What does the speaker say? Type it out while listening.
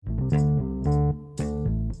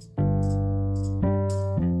Welcome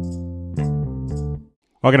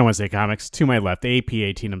to Wednesday Comics. To my left,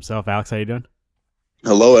 AP18 himself. Alex, how you doing?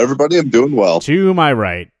 Hello, everybody. I'm doing well. To my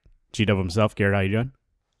right, GW himself. Garrett, how you doing?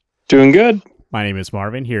 Doing good. My name is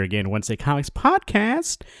Marvin. Here again, Wednesday Comics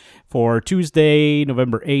podcast for Tuesday,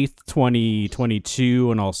 November 8th,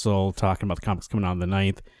 2022, and also talking about the comics coming out on the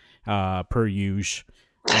 9th, per usual,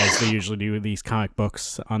 as they usually do these comic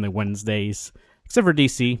books on the Wednesdays, except for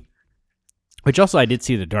DC, which also I did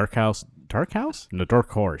see the Dark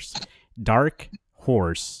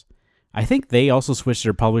Horse. I think they also switched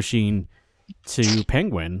their publishing to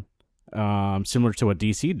Penguin, similar to what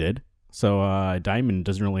DC did. So Diamond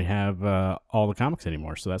doesn't really have all the comics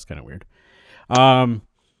anymore, so that's kind of weird. Kind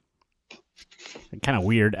of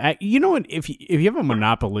weird. You know what? If you have a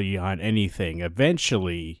monopoly on anything,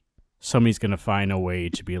 eventually somebody's going to find a way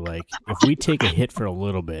to be like, if we take a hit for a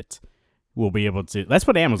little bit, we'll be able to. That's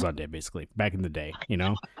what Amazon did, basically, back in the day, you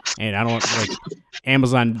know? And I don't like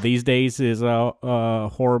Amazon these days is a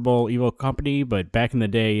horrible, evil company, but back in the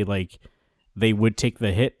day, like, they would take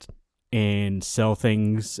the hit and sell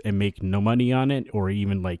things and make no money on it, or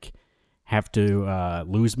even like have to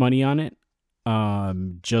lose money on it,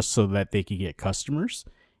 just so that they could get customers.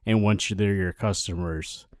 And once they're your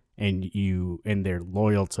customers and they're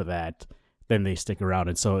loyal to that, then they stick around.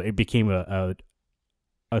 And so it became a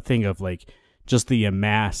thing of like just the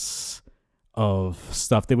amass of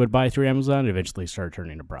stuff they would buy through Amazon eventually started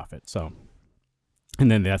turning a profit. So, and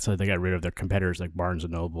then that's how they got rid of their competitors like Barnes &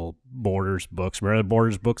 Noble, Borders Books. Remember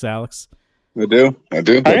Borders Books, Alex? I do. I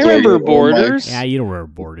remember Borders. Yeah, you don't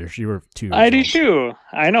remember Borders. You were 2 years I do old. too.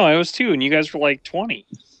 I know, I was 2, and you guys were like 20.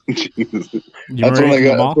 That's when I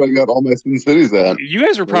got all my Spin Cities at. You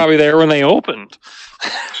guys were probably there when they opened.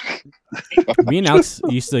 Me and Alex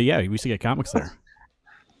we used to get comics there.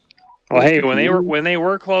 Well, hey, when they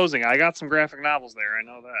were closing, I got some graphic novels there. I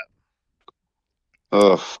know that.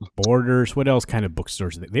 Ugh. Borders. What else kind of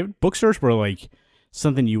bookstores? Bookstores were like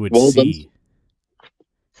something you would Walden's. see.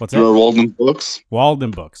 What's that? Walden Books?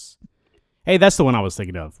 Walden Books. Hey, that's the one I was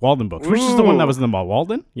thinking of. Walden Books. Which is the one that was in the mall?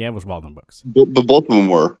 Walden? Yeah, it was Walden Books. But both of them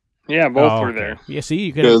were. Yeah, both were there. Yeah, see,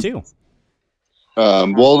 you could have too.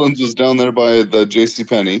 Walden's was down there by the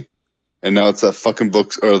JCPenney, and now it's that fucking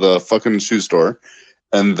books or the fucking shoe store.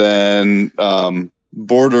 And then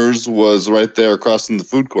Borders was right there across from the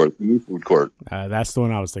food court, the new food court. That's the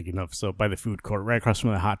one I was thinking of. So by the food court, right across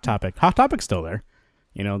from the Hot Topic. Hot Topic's still there.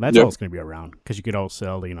 You know, that's always going to be around because you could all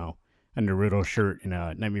sell, you know, a Naruto shirt and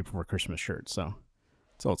a Nightmare Before Christmas shirt. So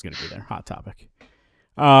it's always going to be there. Hot Topic.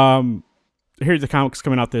 Here's the comics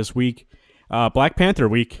coming out this week. Black Panther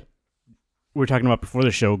week. We were talking about before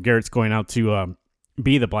the show. Garrett's going out to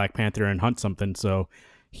be the Black Panther and hunt something, so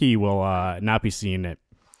he will not be seeing it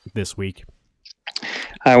this week.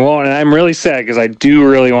 I won't, and I'm really sad because I do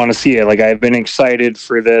really want to see it. Like, I've been excited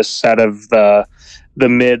for this out of the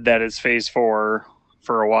mid that is Phase 4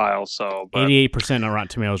 for a while. So 88% on Rotten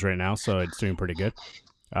Tomatoes right now, so it's doing pretty good.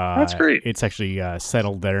 That's great. It's actually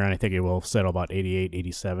settled there, and I think it will settle about 88,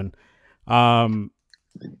 87.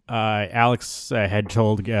 Alex had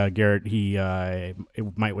told Garrett he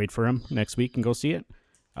might wait for him next week and go see it.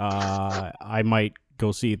 I might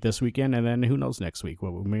go see it this weekend, and then who knows next week?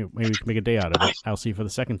 Well, maybe we can make a day out of it. I'll see it for the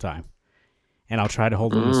second time, and I'll try to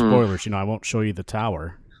hold in the spoilers. You know, I won't show you the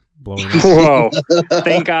tower blowing up. Whoa!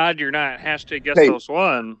 Thank God you're not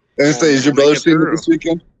 #GuestHost1. Is your brother seeing it this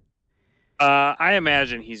weekend? I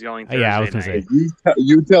imagine he's going Thursday Yeah, I was going to night. say.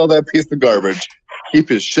 You tell that piece of garbage. Keep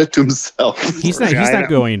his shit to himself. He's not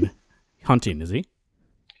going hunting, is he?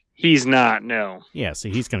 He's not, no. Yeah, see,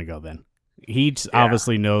 he's going to go then. He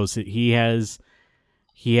obviously knows that he has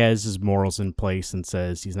his morals in place and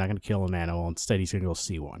says he's not going to kill an animal. Instead, he's going to go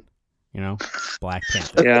see one. You know? Black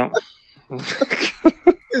Panther. Yeah.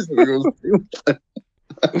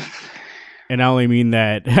 And I only mean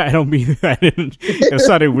that, I don't mean that, it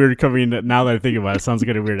sounded weird coming, now that I think about it, it sounds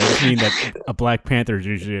kind of weird. I just mean that a Black Panther is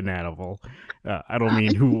usually an animal. I don't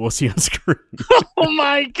mean who we'll see on screen. Oh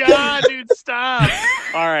my God, dude, stop.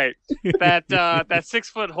 All right. That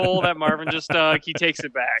 6-foot hole that Marvin just dug, he takes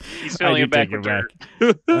it back. He's filling it back with dirt.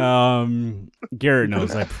 Garrett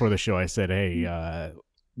knows that before the show I said, hey,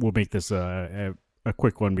 we'll make this a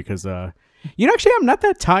quick one because, actually I'm not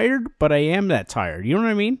that tired, but I am that tired. You know what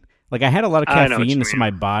I mean? Like, I had a lot of caffeine, so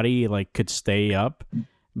my body could stay up,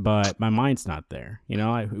 but my mind's not there. You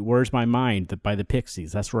know, where's my mind? By the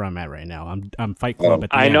Pixies. That's where I'm at right now. I'm Fight Club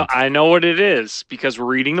at the end. I know what it is because we're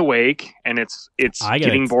reading The Wake, and it's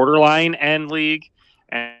getting borderline End League,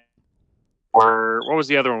 and what was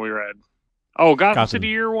the other one we read? Oh, Gotham City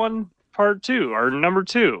Year One. part 2 or number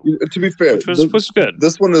 2. To be fair, which was good.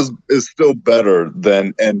 This one is still better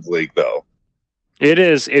than End League, though. It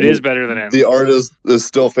is better than End The League. art is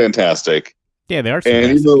still fantastic. Yeah, the art's And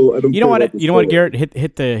fantastic. you know what, Garrett?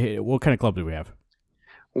 Hit what kind of club do we have?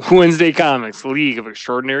 Wednesday Comics, League of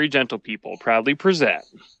Extraordinary Gentle People, proudly present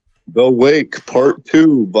The Wake Part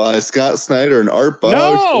 2 by Scott Snyder and art by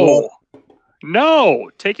No,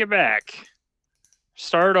 take it back.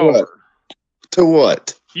 Start What? over. To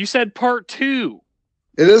what? You said part 2.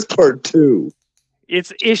 It is Part 2.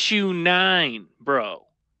 It's issue 9, bro.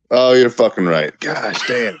 Oh, you're fucking right. Gosh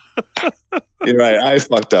damn. You're right. I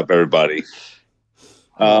fucked up, everybody.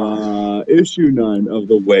 Issue 9 of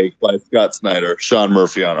The Wake by Scott Snyder, Sean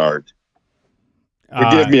Murphy on art.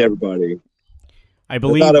 Forgive me, everybody. I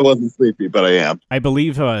believe I thought I wasn't sleepy, but I am. I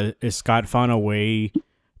believe Scott found a way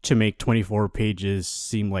to make 24 pages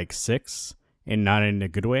seem like 6, and not in a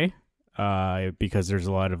good way. Because there's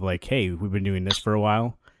a lot of like, hey, we've been doing this for a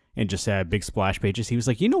while, and just had big splash pages. He was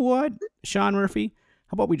like, you know what, Sean Murphy?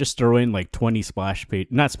 How about we just throw in like 20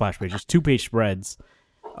 not splash pages, 2-page spreads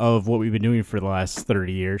of what we've been doing for the last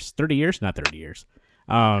 30 years. 30 years? Not 30 years.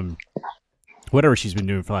 Whatever she's been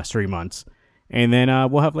doing for the last 3 months. And then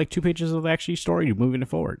we'll have like 2 pages of actually story moving it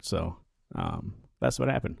forward. So that's what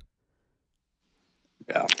happened.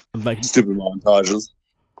 Yeah. Like stupid montages.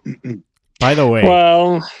 By the way,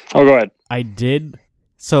 go ahead. I did.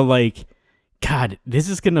 So like, God, this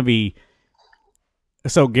is going to be.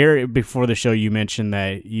 So Garrett, before the show, you mentioned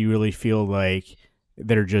that you really feel like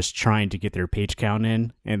they're just trying to get their page count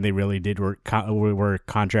in, and they really did were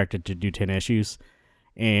contracted to do 10 issues.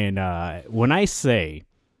 And when I say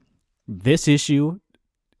this issue,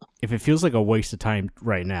 if it feels like a waste of time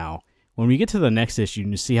right now, when we get to the next issue and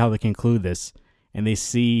you see how they conclude this, and you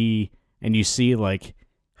see like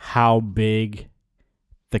how big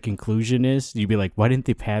the conclusion is, you'd be like, why didn't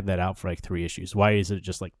they pad that out for like 3 issues? Why is it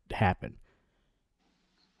just like happen?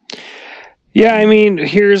 Yeah, I mean,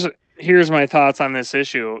 here's my thoughts on this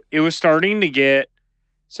issue. It was starting to get,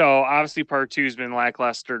 so obviously part 2 has been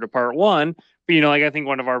lackluster to part 1, but like I think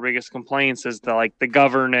one of our biggest complaints is the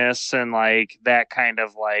governess and like that kind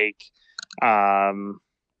of like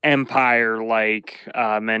empire like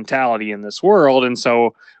mentality in this world. And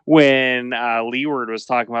so when Leeward was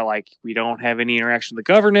talking about like, we don't have any interaction with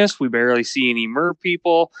the governess, we barely see any mer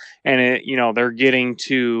people, and they're getting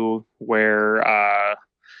to where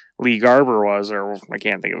Lee Garber was, or I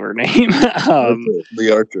can't think of her name.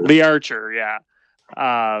 Lee Archer. Lee Archer, yeah.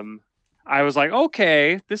 I was like,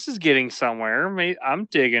 okay, this is getting somewhere. I'm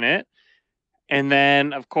digging it. And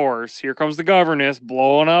then, of course, here comes the governess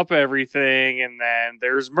blowing up everything, and then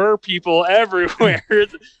there's mer people everywhere.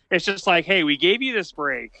 It's just like, hey, we gave you this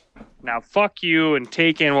break. Now fuck you and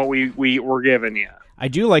take in what we were giving you. I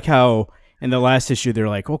do like how in the last issue they're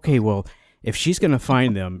like, okay, well, if she's going to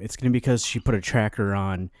find them, it's going to be because she put a tracker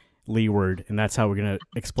on Leeward, and that's how we're going to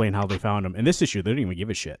explain how they found him. In this issue, they don't even give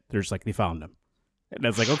a shit. They're just like, they found him. And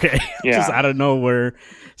that's like, okay. Yeah. Just out of nowhere,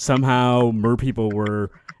 somehow mer people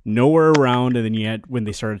were nowhere around, and then yet when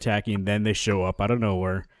they start attacking, then they show up out of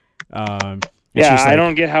nowhere. Yeah, like, I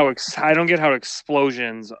don't get how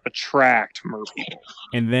explosions attract mer people.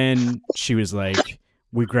 And then she was like,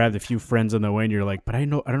 we grabbed a few friends on the way, and you're like, but I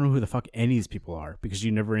don't know who the fuck any of these people are, because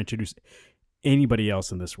you never introduced anybody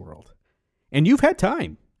else in this world. And you've had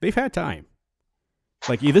time. They've had time.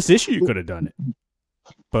 Like, this issue, you could have done it.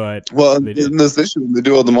 But in this issue, when they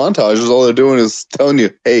do all the montages, all they're doing is telling you,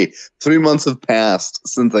 hey, 3 months have passed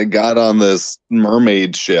since I got on this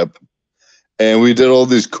mermaid ship, and we did all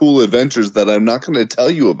these cool adventures that I'm not going to tell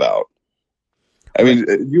you about. I mean,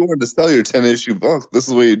 if you wanted to sell your 10-issue book, this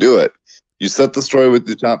is the way you do it. You set the story with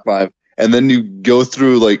the top 5, and then you go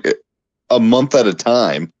through like a month at a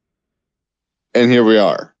time, and here we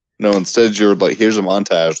are. No, instead you're like, here's a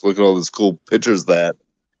montage. Look at all these cool pictures that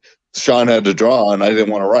Sean had to draw, and I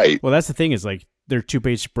didn't want to write. Well, that's the thing is like, they're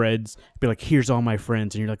 2-page spreads. Be like, here's all my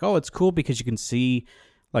friends, and you're like, oh, it's cool because you can see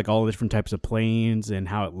like all the different types of planes and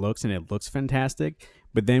how it looks, and it looks fantastic.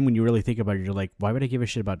 But then when you really think about it, you're like, why would I give a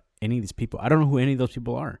shit about any of these people? I don't know who any of those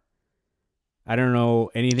people are. I don't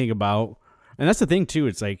know anything about, and that's the thing too.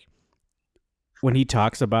 It's like when he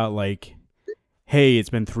talks about like, hey, it's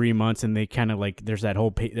been 3 months, and they kind of like, there's that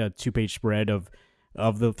whole 2-page spread of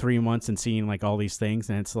the 3 months and seeing like all these things,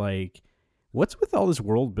 and it's like, what's with all this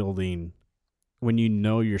world building when you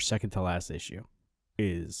know your second to last issue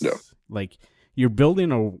is like you're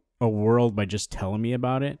building a world by just telling me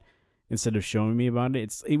about it instead of showing me about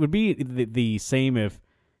it. It would be the same if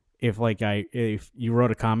you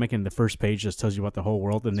wrote a comic and the first page just tells you about the whole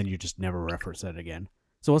world, and then you just never reference it again.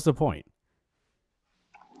 So what's the point?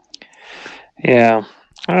 Yeah.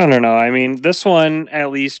 I don't know. I mean, this one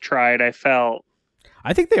at least tried. I felt.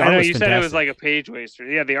 I think the I art know was you fantastic. said it was like a page waster.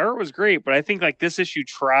 Yeah, the art was great, but I think like this issue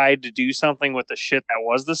tried to do something with the shit that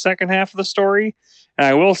was the second half of the story. And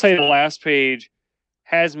I will say the last page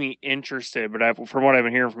has me interested, but from what I've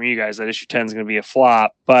been hearing from you guys, that issue 10 is going to be a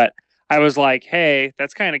flop. But I was like, hey,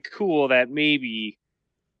 that's kind of cool that maybe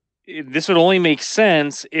this would only make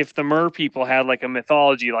sense if the Mer people had like a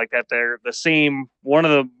mythology like that. They're the same, one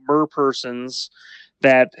of the Mer persons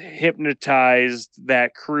that hypnotized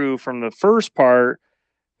that crew from the first part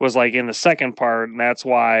was like in the second part, and that's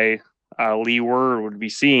why Lee Word would be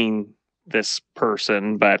seeing this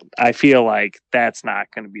person. But I feel like that's not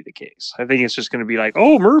going to be the case. I think it's just going to be like,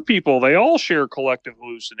 oh, Mer people, they all share collective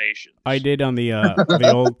hallucinations. I did on the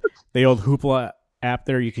the old Hoopla app.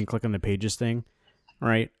 There, you can click on the pages thing,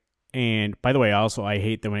 right? And by the way, also I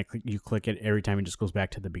hate that when you click it every time it just goes back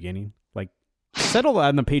to the beginning. Like, settle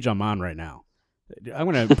on the page I'm on right now. I'm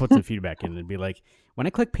gonna put some feedback in and be like, when I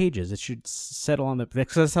click pages, it should settle on the.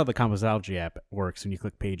 Because that's how the Comixology app works. When you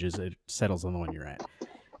click pages, it settles on the one you're at.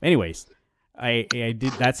 Anyways, I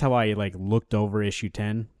did. That's how I like looked over issue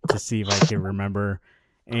 10 to see if I could remember,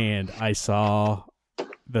 and I saw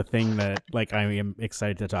the thing that like I am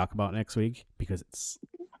excited to talk about next week because it's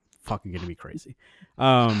fucking gonna be crazy.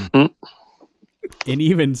 And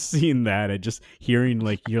even seeing that and just hearing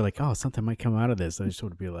like you're like, oh, something might come out of this. I just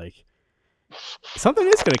would be like, something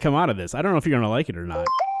is going to come out of this. I don't know if you're going to like it or not.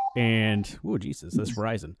 And oh Jesus, that's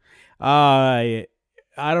Verizon. I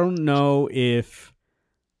don't know if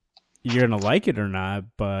you're going to like it or not,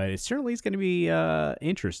 but it certainly is going to be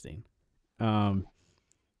interesting.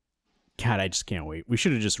 God, I just can't wait. We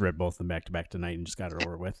should have just read both of them back to back tonight and just got it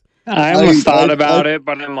over with. I almost thought about it,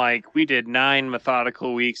 but I'm like, we did 9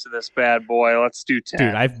 methodical weeks of this bad boy. Let's do 10.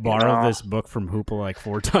 Dude, I've borrowed this book from Hoopla like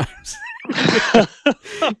 4 times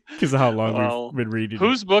because of how long we've been reading.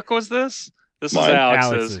 Whose book was this? This Mine. is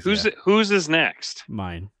Alex's. Yeah. Whose is next?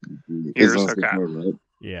 Mine. Yours. Okay. Right?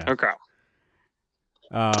 Yeah. Okay.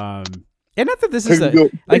 And not that this is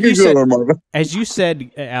like you said, as you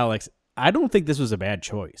said, Alex. I don't think this was a bad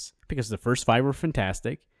choice because the first 5 were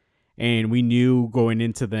fantastic, and we knew going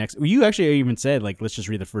into the next. You actually even said like, let's just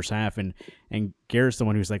read the first half, and Garrett's the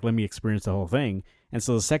one who's like, let me experience the whole thing. And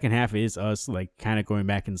so the second half is us like kind of going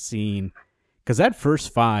back and seeing, because that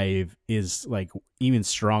first 5 is like even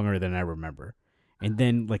stronger than I remember, and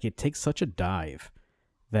then like it takes such a dive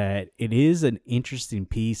that it is an interesting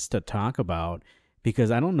piece to talk about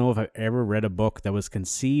because I don't know if I've ever read a book that was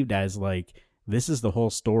conceived as like, this is the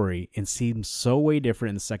whole story and seems so way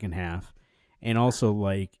different in the second half. And also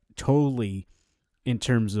like totally in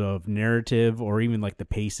terms of narrative or even like the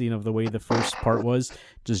pacing of the way the first part was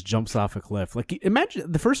just jumps off a cliff. Like imagine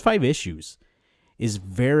the first 5 issues is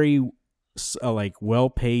very like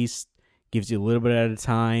well paced, gives you a little bit at a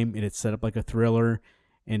time, and it's set up like a thriller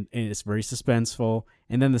and it's very suspenseful.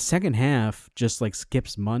 And then the second half just like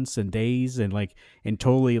skips months and days and like, and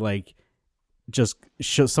totally like, just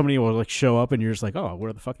somebody will like show up and you're just like, oh,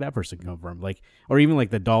 where the fuck that person come from? Like, or even like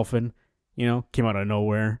the dolphin, you know, came out of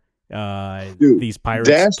nowhere. Dude, these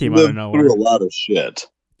pirates came out of nowhere. Through a lot of shit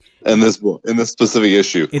in this book, in this specific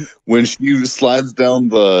issue. When she slides down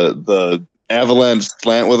the avalanche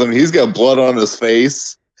slant with him, he's got blood on his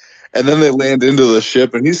face, and then they land into the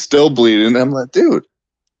ship and he's still bleeding. I'm like, dude,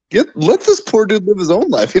 let this poor dude live his own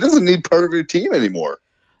life. He doesn't need part of your team anymore.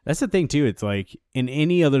 That's the thing, too. It's like, in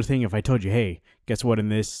any other thing, if I told you, hey, guess what, in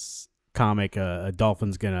this comic, a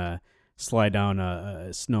dolphin's going to slide down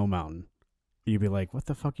a snow mountain, you'd be like, what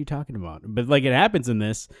the fuck are you talking about? But, like, it happens in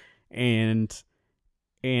this, and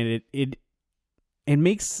it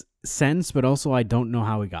makes sense, but also I don't know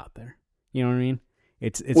how we got there. You know what I mean?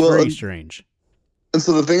 It's very strange. And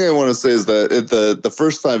so the thing I want to say is that the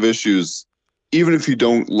first 5 issues, even if you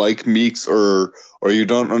don't like Meeks or you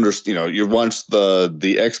don't understand, you know, you watch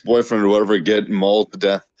the ex-boyfriend or whatever get mauled to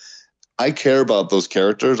death, I care about those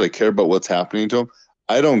characters. I care about what's happening to them.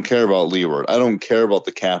 I don't care about Leeward. I don't care about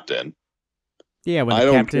the captain. Yeah, when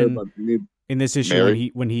the captain in this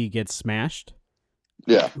issue when he gets smashed.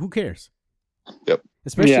 Yeah. Who cares? Yep.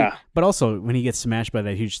 Especially, but also when he gets smashed by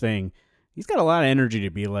that huge thing, he's got a lot of energy to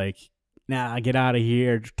be like, nah, get out of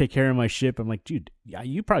here, take care of my ship. I'm like, dude,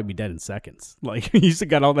 you'd probably be dead in seconds. Like, you still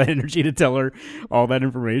got all that energy to tell her all that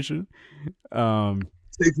information.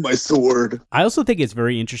 Take my sword. I also think it's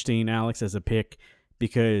very interesting, Alex, as a pick,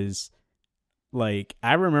 because, like,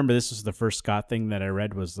 I remember this was the first Scott thing that I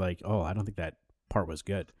read was like, oh, I don't think that part was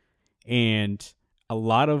good. And a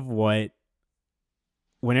lot of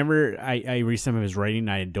whenever I read some of his writing,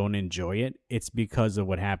 I don't enjoy it. It's because of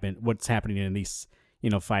what's happening in these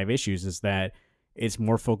 5 issues is that it's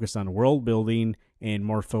more focused on world building and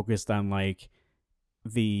more focused on like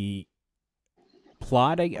the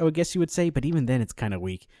plot, I would guess you would say, but even then it's kind of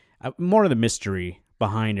weak. More of the mystery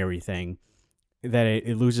behind everything, that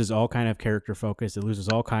it loses all kind of character focus. It loses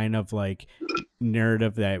all kind of like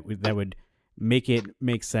narrative that would make it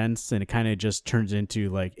make sense, and it kind of just turns into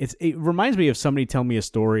like it reminds me of somebody telling me a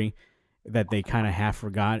story that they kind of half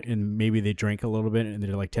forgot, and maybe they drank a little bit and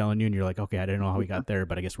they're like telling you, and you're like, okay, I didn't know how we got there,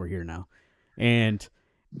 but I guess we're here now. And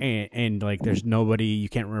like there's nobody, you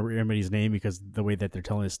can't remember anybody's name because the way that they're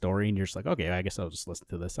telling the story, and you're just like, okay, I guess I'll just listen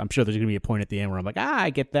to this. I'm sure there's gonna be a point at the end where I'm like,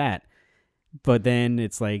 I get that, but then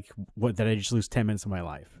it's like, what, did I just lose 10 minutes of my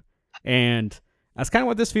life? And that's kind of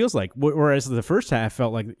what this feels like. Whereas the first half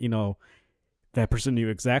felt like, that person knew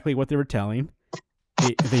exactly what they were telling.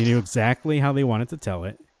 They knew exactly how they wanted to tell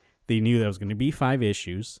it. They knew that it was going to be 5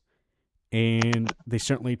 issues. And they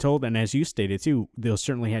certainly told, and as you stated too, they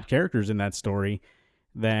certainly had characters in that story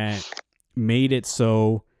that made it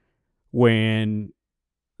so when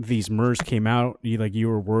these MERS came out, you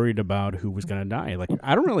were worried about who was going to die. Like,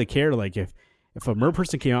 I don't really care. Like, if a MER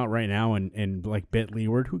person came out right now and like bit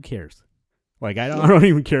Leeward, who cares? Like, I don't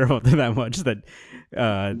even care about them that much. That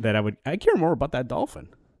I care more about that dolphin,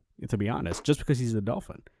 to be honest, just because he's a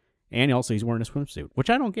dolphin. And also, he's wearing a swimsuit, which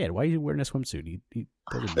I don't get. Why is he wearing a swimsuit?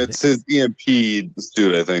 It's his EMP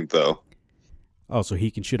suit, I think, though. Oh, so he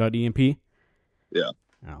can shoot out EMP? Yeah.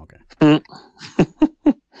 Oh, okay.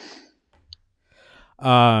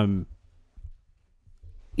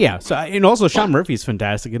 Yeah. So, and also, Sean Murphy's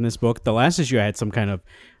fantastic in this book. The last issue, I had some kind of,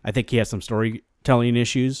 I think he had some storytelling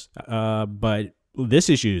issues. But this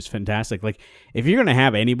issue is fantastic. Like, if you're gonna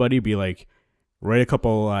have anybody be like, write a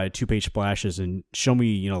couple 2-page splashes and show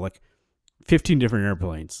me, like 15 different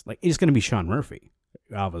airplanes. Like, it's going to be Sean Murphy,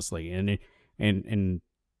 obviously. And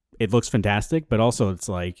it looks fantastic, but also it's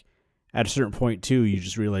like at a certain point too, you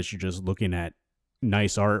just realize you're just looking at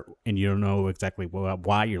nice art and you don't know exactly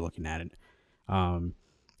why you're looking at it. I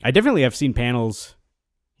definitely have seen panels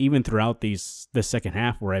even throughout the second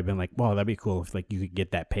half where I've been like, wow, that'd be cool if like you could get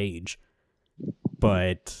that page.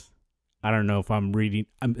 But I don't know if I'm reading.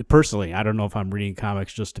 Personally, I don't know if I'm reading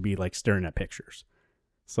comics just to be like staring at pictures.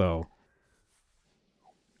 So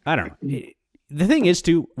I don't know. The thing is,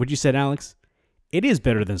 too, what you said, Alex, it is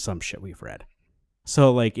better than some shit we've read.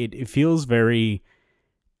 So like it feels very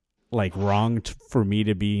like wrong for me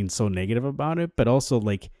to be so negative about it, but also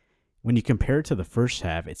like when you compare it to the first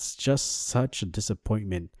half, it's just such a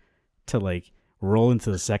disappointment to like roll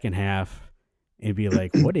into the second half and be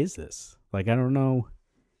like, what is this? Like, I don't know.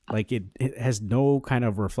 Like, it has no kind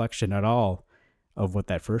of reflection at all of what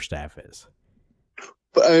that first half is.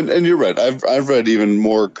 But and you're right. I've read even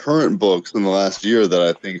more current books in the last year that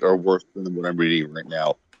I think are worse than what I'm reading right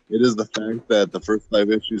now. It is the fact that the first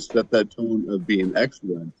 5 issues set that tone of being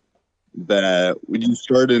excellent, that when you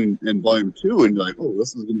start in volume 2 and you're like, oh,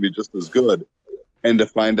 this is going to be just as good, and to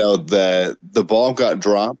find out that the ball got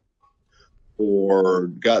dropped or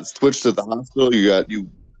got switched at the hospital, you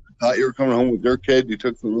thought you were coming home with your kid, you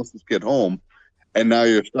took someone else's kid home, and now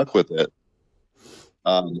you're stuck with it.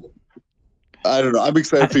 I don't know. I'm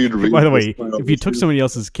excited for you to read. By the way, if you took somebody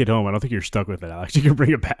else's kid home, I don't think you're stuck with it, Alex. You can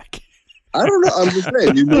bring it back. I don't know. I'm just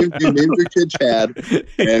saying. You named your kid Chad,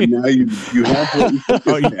 and now you have what you think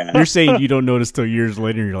is Chad. You're saying you don't notice till years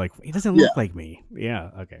later, and you're like, he doesn't look like me.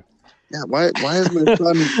 Yeah. Okay. Yeah. Why is my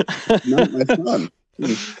son not my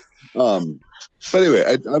son? But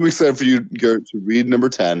anyway, I'm excited for you, Garrett, to read number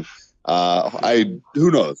 10.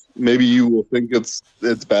 Who knows? Maybe you will think it's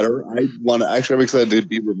better. I'm excited to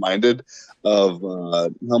be reminded of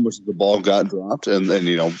how much the ball got dropped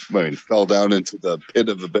and fell down into the pit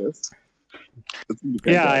of abyss.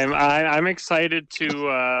 Yeah, I'm excited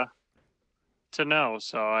to know.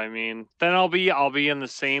 So I mean, then I'll be in the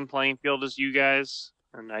same playing field as you guys,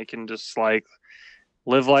 and I can just like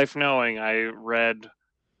live life knowing I read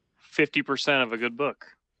 50% of a good book.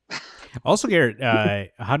 Also, Garrett,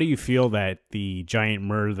 how do you feel that the giant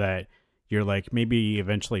MER that you're like, maybe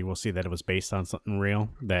eventually we'll see that it was based on something real,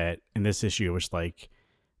 that in this issue it was like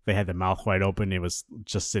they had the mouth wide open, it was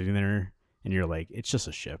just sitting there, and you're like, it's just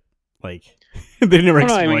a ship. Like, they never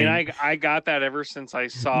explained. I mean, I got that ever since I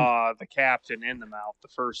saw the captain in the mouth the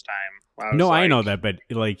first time. I know that, but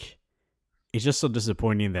like, it's just so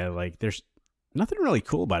disappointing that like there's nothing really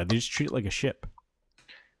cool about it. They just treat it like a ship.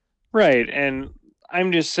 Right, and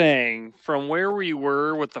I'm just saying, from where we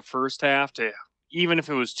were with the first half to even if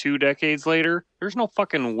it was 2 decades later, there's no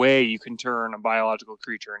fucking way you can turn a biological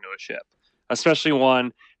creature into a ship, especially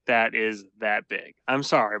one that is that big. I'm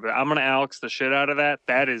sorry, but I'm going to Alex the shit out of that.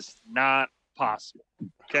 That is not possible.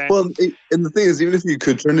 Okay. Well, and the thing is, even if you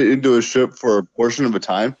could turn it into a ship for a portion of a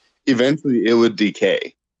time, eventually it would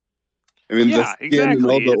decay. I mean, Yeah, the skin and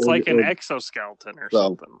all exactly. the It's like an exoskeleton or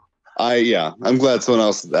something. I'm glad someone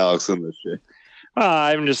else is Alex in this shit.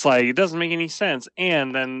 I'm just like, it doesn't make any sense.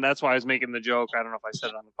 And then that's why I was making the joke. I don't know if I said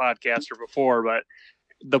it on the podcast or before, but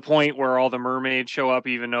the point where all the mermaids show up,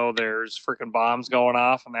 even though there's freaking bombs going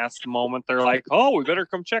off, and that's the moment they're like, "Oh, we better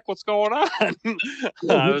come check what's going on."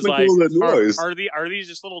 I was like, "Are these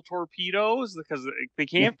just little torpedoes? Because they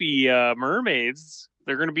can't be mermaids.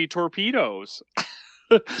 They're going to be torpedoes."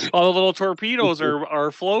 All the little torpedoes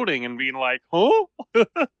are floating and being like, "Huh?"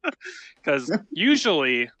 Because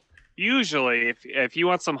usually if you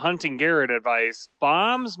want some hunting Garrett advice,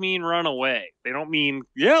 bombs mean run away. They don't mean,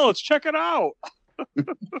 yeah, let's check it out.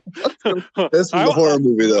 This is a horror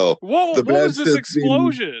movie, though. Whoa, what was this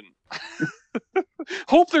explosion?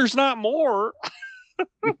 Hope there's not more.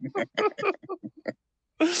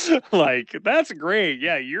 Like, that's great.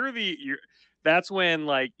 Yeah, you're that's when,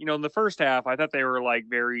 like, you know, in the first half, I thought they were like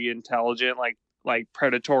very intelligent, like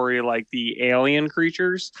predatory, like the alien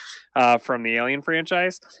creatures from the Alien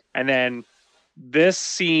franchise. And then this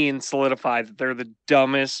scene solidified that they're the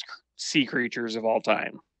dumbest sea creatures of all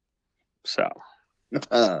time. So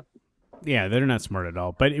yeah, they're not smart at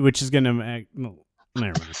all. But which is gonna never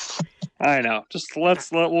mind. I know. Just we'll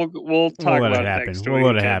talk about it happen. next We'll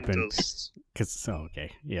let it happen.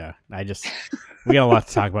 Okay, yeah. We got a lot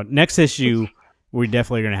to talk about. Next issue, we're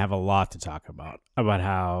definitely going to have a lot to talk about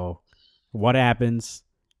what happens,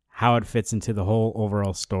 how it fits into the whole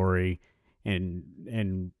overall story,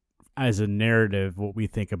 and as a narrative, what we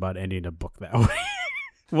think about ending a book that way.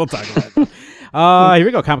 We'll talk about it. Here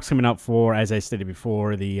we go. Comics coming out for, as I stated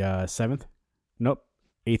before, the 7th. Nope.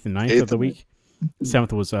 8th and 9th of the week.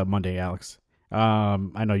 7th was Monday, Alex.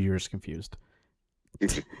 I know you were just confused.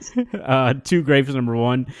 Two Graves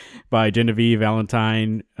 #1 by Genevieve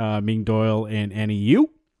Valentine, Ming Doyle, and Annie Yu.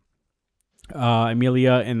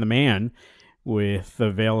 Amelia and the man with the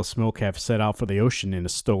veil of smoke have set out for the ocean in a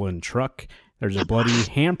stolen truck. There's a bloody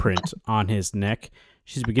handprint on his neck.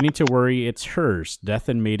 She's beginning to worry it's hers. Death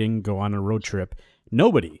and Maiden go on a road trip.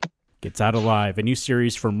 Nobody gets out alive. A new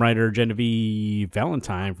series from writer Genevieve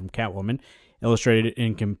Valentine from Catwoman, illustrated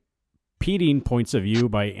in competing points of view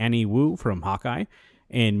by Annie Wu from Hawkeye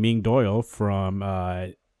and Ming Doyle from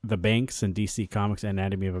The Banks and DC Comics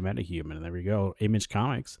Anatomy of a Metahuman. And there we go. Image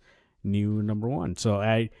Comics, new #1. So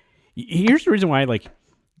here's the reason why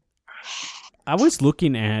I was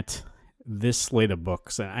looking at this slate of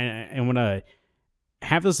books, and I want to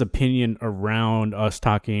have this opinion around us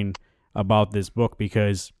talking about this book,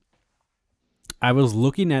 because I was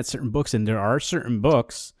looking at certain books, and there are certain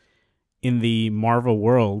books in the Marvel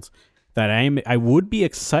world that I would be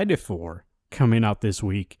excited for coming out this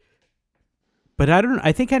week. But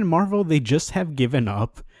I think at Marvel they just have given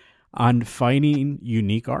up on finding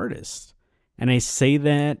unique artists. And I say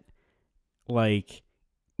that like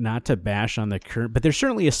not to bash on the current, but there's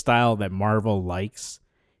certainly a style that Marvel likes,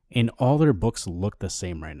 and all their books look the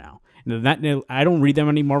same right now. And I don't read that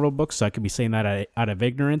many Marvel books, so I could be saying that out of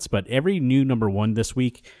ignorance, but every new #1 this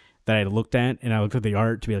week that I looked at, and I looked at the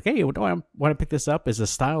art to be like, hey, what do I want to pick this up, is a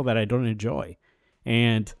style that I don't enjoy.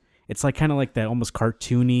 And it's like kind of like that almost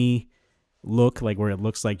cartoony look, like where it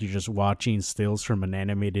looks like you're just watching stills from an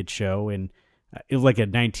animated show, and it was like a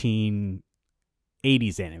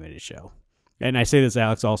 1980s animated show. And I say this,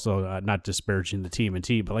 Alex, also not disparaging the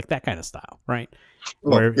TMNT, but like that kind of style, right?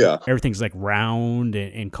 Where everything's like round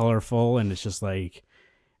and colorful, and it's just like...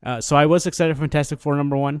 so I was excited for Fantastic Four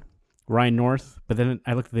 #1, Ryan North, but then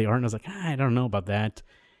I looked at the art and I was like, I don't know about that.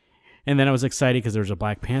 And then I was excited because there was a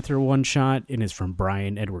Black Panther one-shot, and it's from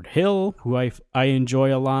Brian Edward Hill, who I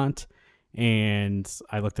enjoy a lot. And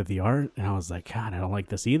I looked at the art and I was like, God, I don't like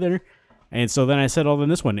this either. And so then I settled on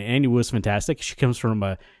this one. Annie Wu was fantastic. She comes from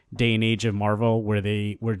a day and age of Marvel where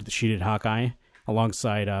she did Hawkeye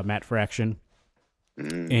alongside Matt Fraction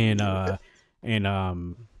and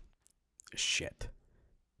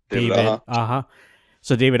David Aja.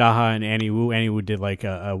 So David Aja and Annie Wu. Annie Wu did like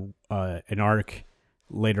an arc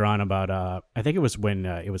later on about I think it was when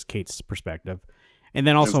it was Kate's perspective, and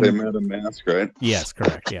then also they met a mask, right? Yes,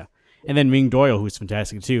 correct. Yeah, and then Ming Doyle, who's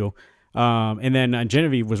fantastic too. And then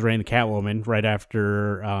Genevieve was writing the Catwoman right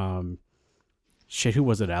after who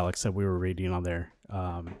was it, Alex, that we were reading on there?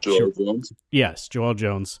 Joelle Jones? Yes, Joelle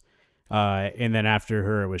Jones. And then after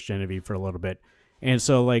her, it was Genevieve for a little bit. And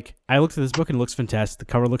so, like, I looked at this book and it looks fantastic.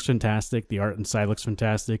 The cover looks fantastic. The art inside looks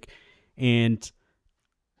fantastic. And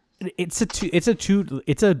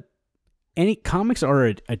any comics are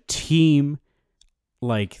a team,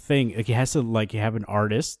 like, thing. Like, it has to, like, you have an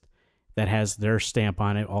artist that has their stamp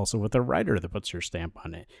on it, also with a writer that puts their stamp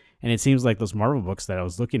on it. And it seems like those Marvel books that I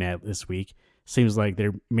was looking at this week seems like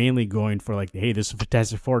they're mainly going for like, hey, this is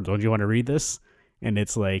Fantastic Four. Don't you want to read this? And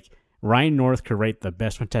it's like Ryan North could write the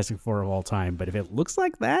best Fantastic Four of all time, but if it looks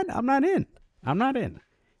like that, I'm not in. I'm not in.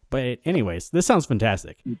 But anyways, this sounds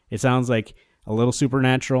fantastic. It sounds like a little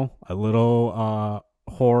supernatural, a little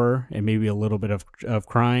horror, and maybe a little bit of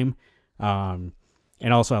crime. And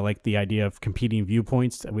also, I like the idea of competing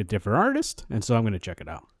viewpoints with different artists, and so I'm going to check it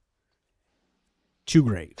out. Two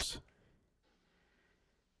Graves.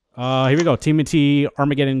 Here we go. TMNT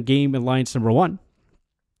Armageddon Game Alliance number 1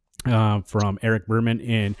 from Eric Berman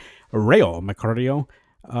and Rayo Macario.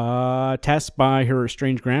 Tasked by her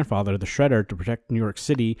estranged grandfather, the Shredder, to protect New York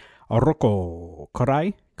City, Oroko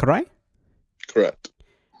Korai? Correct.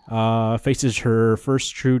 Faces her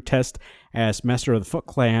first true test as Master of the Foot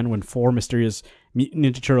Clan when 4 mysterious Mutant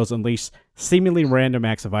Ninja Turtles unleash seemingly random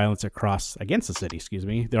acts of violence against the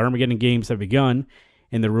city. The Armageddon games have begun,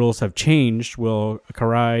 and the rules have changed. Will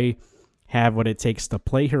Karai have what it takes to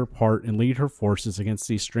play her part and lead her forces against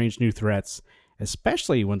these strange new threats,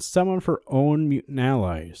 especially when some of her own mutant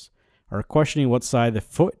allies are questioning what side the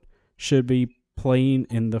Foot should be playing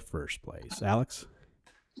in the first place? Alex?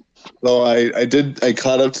 So I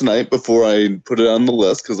caught up tonight before I put it on the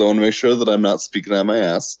list because I want to make sure that I'm not speaking on my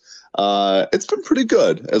ass. It's been pretty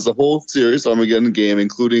good as a whole series. Armageddon game,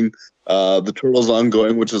 including the Turtles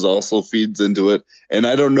ongoing, which is also feeds into it. And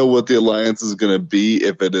I don't know what the alliance is going to be,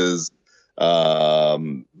 if it is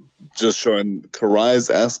just showing Karai's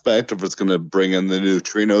aspect, if it's going to bring in the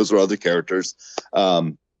neutrinos or other characters.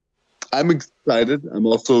 I'm excited. I'm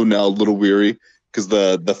also now a little weary because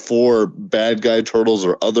the 4 bad guy turtles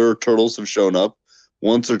or other turtles have shown up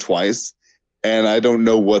once or twice, and I don't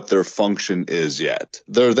know what their function is yet.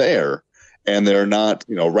 They're there, and they're not,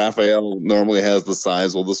 Raphael normally has the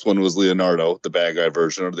size. Well, this one was Leonardo, the bad guy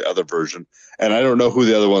version, or the other version, and I don't know who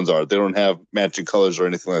the other ones are. They don't have matching colors or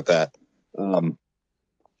anything like that. I'm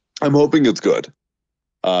hoping it's good.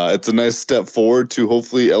 It's a nice step forward to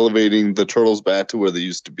hopefully elevating the turtles back to where they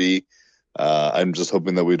used to be. I'm just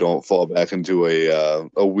hoping that we don't fall back into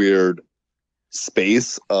a weird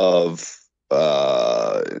space of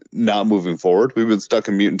not moving forward. We've been stuck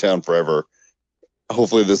in Mutant Town forever.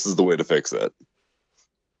 Hopefully this is the way to fix it.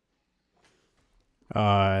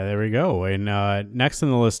 There we go. And next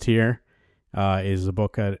on the list here is a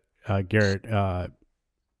book that Garrett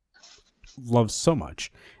loves so much.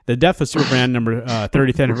 The Death of Superman number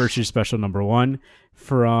 30th Anniversary Special number 1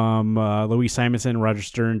 from Louise Simonson, Roger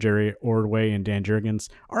Stern, Jerry Ordway, and Dan Jurgens.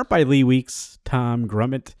 Art by Lee Weeks, Tom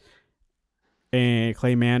Grummett, and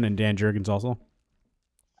Clay Mann, and Dan Jurgens also.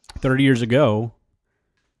 30 years ago,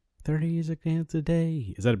 30 years ago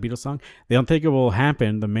today. Is that a Beatles song? The unthinkable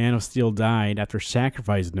happened. The Man of Steel died after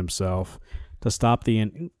sacrificing himself to stop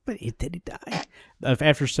the... But did he die?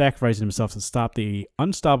 After sacrificing himself to stop the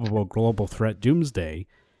unstoppable global threat Doomsday,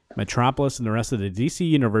 Metropolis and the rest of the DC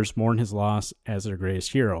universe mourn his loss as their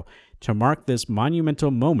greatest hero. To mark this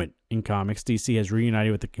monumental moment in comics, DC has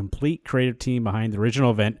reunited with the complete creative team behind the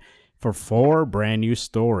original event for 4 brand new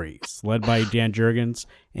stories, led by Dan Jurgens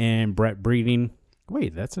and Brett Breeding.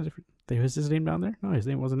 Wait, that's a different... Was his name down there? No, his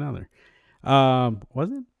name wasn't down there.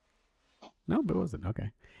 Was it? No, but it wasn't.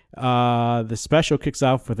 Okay. The special kicks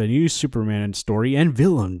off with a new Superman story and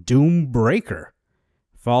villain, Doombreaker,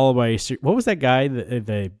 followed by what was that guy,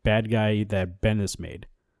 the bad guy that Bendis made?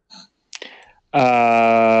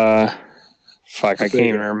 Fuck, I can't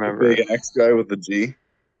even remember. Big X guy with the G.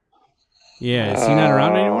 Yeah, is he not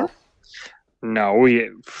around anymore? No,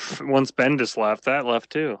 once Bendis left, that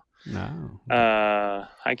left too. No.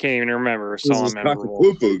 I can't even remember. This is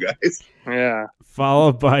poo-poo, guys. Yeah.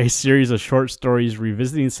 Followed by a series of short stories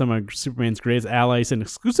revisiting some of Superman's greatest allies and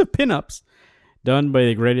exclusive pinups done by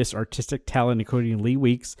the greatest artistic talent, including Lee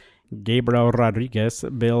Weeks, Gabriel Rodriguez,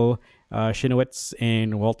 Bill Shinowitz,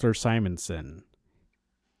 and Walter Simonson.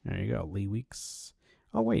 There you go, Lee Weeks.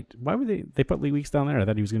 Oh, wait. Why would they put Lee Weeks down there? I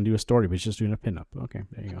thought he was going to do a story, but he's just doing a pinup. Okay,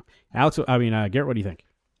 there you go. Garrett, what do you think?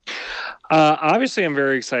 Obviously, I'm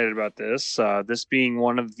very excited about this. This being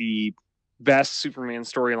one of the best Superman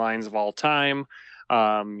storylines of all time.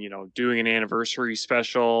 Doing an anniversary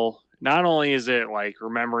special. Not only is it like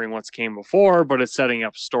remembering what's came before, but it's setting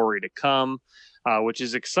up story to come, which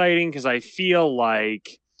is exciting because I feel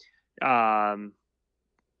like, the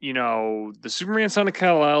Superman Son of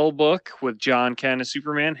Kal-El book with John Kent as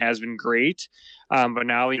Superman has been great. But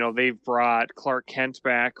now, they've brought Clark Kent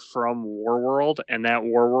back from Warworld, and that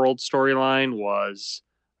Warworld storyline was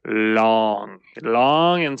long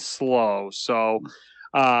and slow. So,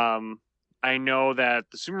 I know that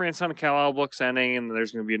the Superman Son of Kal-El book's ending, and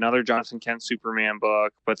there's going to be another Jonathan Kent Superman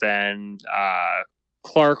book, but then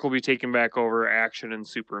Clark will be taking back over Action and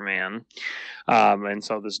Superman, and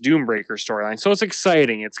so this Doombreaker storyline. So it's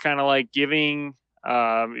exciting. It's kind of like giving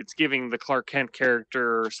the Clark Kent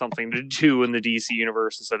character something to do in the DC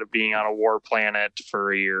universe instead of being on a war planet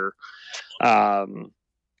for a year.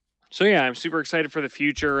 So yeah, I'm super excited for the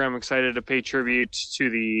future. I'm excited to pay tribute to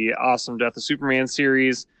the awesome Death of Superman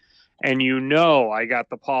series. And I got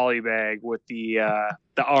the poly bag with the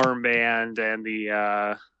armband and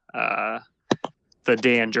the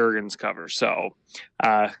Dan Jurgens cover. So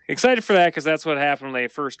excited for that because that's what happened when they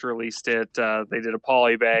first released it. They did a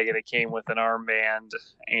poly bag and it came with an armband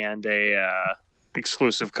and a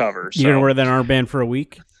exclusive cover. You're gonna wear that armband for a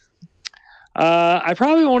week? I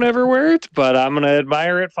probably won't ever wear it, but I'm gonna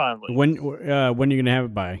admire it fondly. When are you gonna have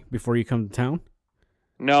it by? Before you come to town?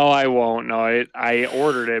 No, I won't. No, I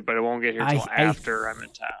ordered it, but it won't get here until after I'm in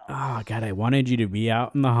town. Oh God, I wanted you to be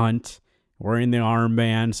out in the hunt, wearing the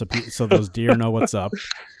armband, so those deer know what's up.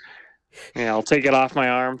 Yeah, I'll take it off my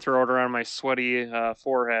arm, throw it around my sweaty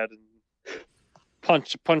forehead, and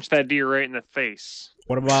punch that deer right in the face.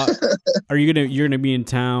 What about? You're gonna be in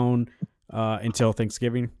town until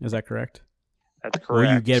Thanksgiving? Is that correct? That's correct.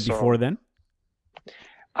 Will you get it before then?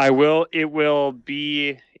 I will. It will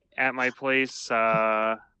be at my place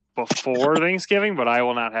before Thanksgiving, but I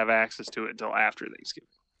will not have access to it until after Thanksgiving.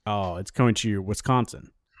 Oh, it's coming to your Wisconsin.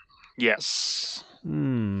 Yes.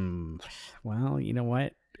 Well, you know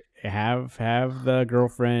what? Have the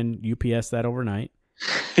girlfriend UPS that overnight.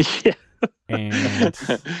 Yeah. And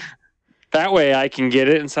that way I can get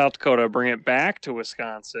it in South Dakota, bring it back to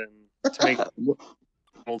Wisconsin to make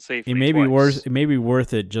old safety. It may be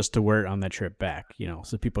worth it just to wear it on that trip back,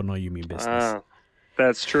 so people know you mean business.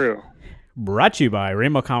 That's true. Brought to you by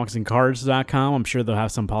RainbowComicsAndCards.com. I'm sure they'll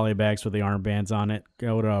have some poly bags with the armbands on it.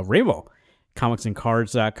 Go to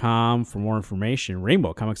RainbowComicsAndCards.com for more information.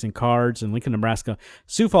 Rainbow Comics and Cards in Lincoln, Nebraska.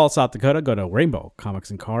 Sioux Falls, South Dakota. Go to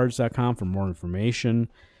RainbowComicsAndCards.com for more information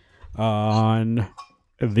on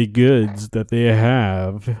the goods that they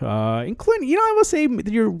have, including, I will say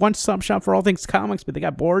your one-stop shop for all things comics, but they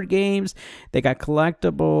got board games, they got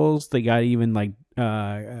collectibles, they got even like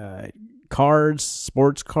cards,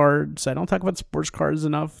 sports cards. I don't talk about sports cards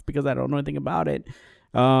enough because I don't know anything about it.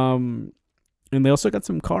 And they also got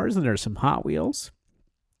some cars and there's some Hot Wheels,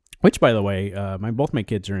 which, by the way, both my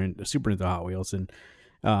kids are super into Hot Wheels, and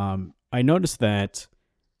I noticed that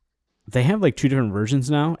they have like two different versions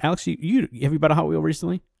now. Alex, have you bought a Hot Wheel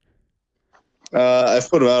recently? I've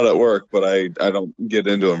put them out at work, but I don't get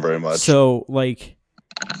into them very much. So like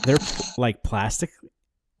they're like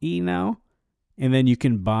plastic-y now, and then you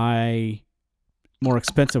can buy more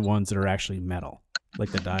expensive ones that are actually metal,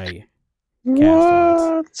 like the die cast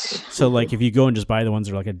ones. So like if you go and just buy the ones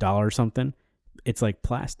that are like $1 or something, it's like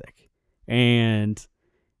plastic. And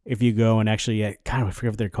if you go and actually, I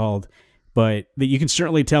forget what they're called, but you can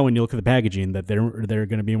certainly tell when you look at the packaging that they're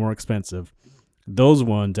going to be more expensive. Those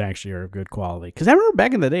ones actually are of good quality. Because I remember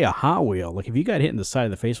back in the day, a Hot Wheel, like if you got hit in the side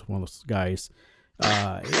of the face with one of those guys,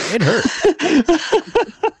 it hurt.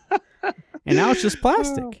 And now it's just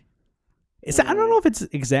plastic. I don't know if it's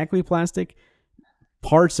exactly plastic. Big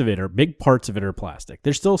parts of it are plastic.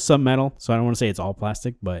 There's still some metal, so I don't want to say it's all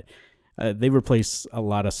plastic, but they replace a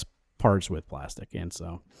lot of parts with plastic. And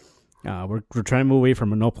so we're trying to move away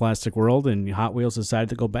from a no plastic world, and Hot Wheels decided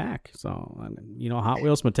to go back. So, Hot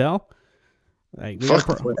Wheels, Mattel,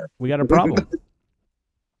 we got a problem.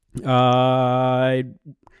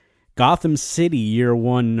 Gotham City, Year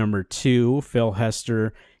 1, Number 2, Phil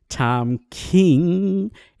Hester, Tom King,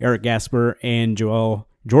 Eric Gasper, and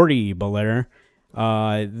Jordi Belair.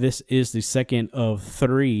 This is the second of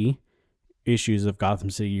 3 issues of Gotham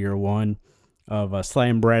City Year 1 of Sly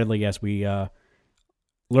and Bradley. As we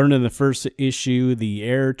learned in the first issue, the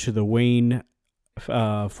heir to the Wayne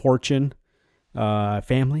fortune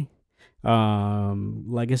family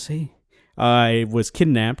legacy was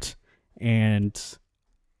kidnapped, and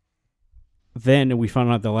then we found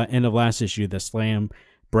out at the end of last issue that Slam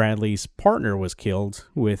Bradley's partner was killed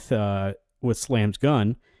with Slam's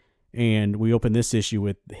gun. And we open this issue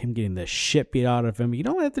with him getting the shit beat out of him. You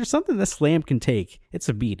know what? There's something that Slam can take. It's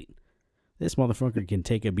a beating. This motherfucker can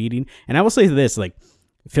take a beating. And I will say this, like,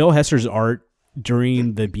 Phil Hester's art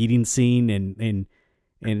during the beating scene and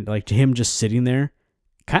like him just sitting there,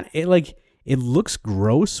 it looks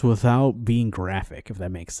gross without being graphic, if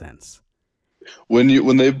that makes sense. When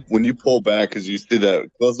you pull back, because you see that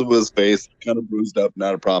close up of his face, kind of bruised up,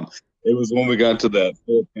 not a problem. It was when we got to that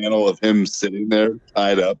full panel of him sitting there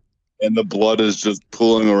tied up, and the blood is just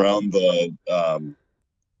pooling around the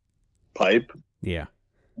pipe. Yeah. I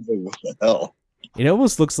was like, what the hell? It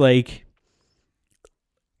almost looks like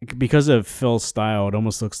because of Phil's style, it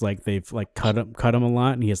almost looks like they've like cut him a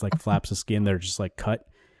lot, and he has like flaps of skin that are just like cut,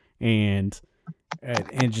 and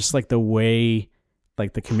just like the way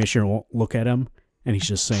like the commissioner won't look at him, and he's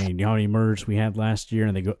just saying, you know how many murders we had last year,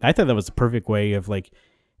 and they go. I thought that was the perfect way of like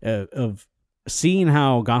of seeing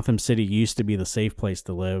how Gotham City used to be the safe place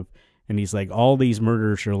to live, and he's like, all these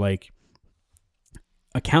murders are like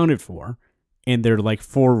accounted for, and they're like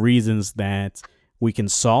for reasons that we can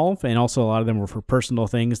solve, and also a lot of them were for personal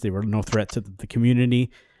things. They were no threat to the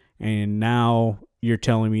community, and now you're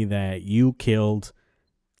telling me that you killed,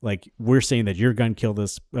 like, we're saying that your gun killed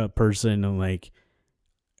this person, and like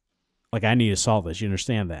I need to solve this. You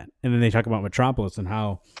understand that? And then they talk about Metropolis and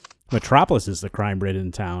how Metropolis is the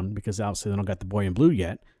crime-ridden town because obviously they don't got the boy in blue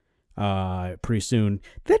yet. Pretty soon,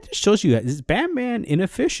 that just shows you that is Batman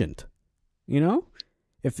inefficient. You know,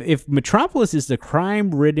 if Metropolis is the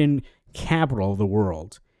crime-ridden capital of the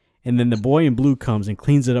world, and then the boy in blue comes and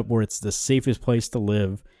cleans it up where it's the safest place to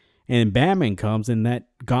live, and Batman comes and that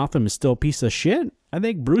Gotham is still a piece of shit, I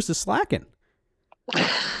think Bruce is slacking.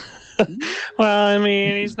 Well, I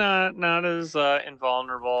mean, he's not as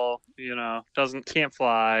invulnerable, can't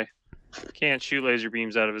fly, can't shoot laser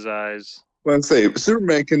beams out of his eyes. Well, I'd say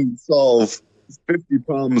Superman can solve 50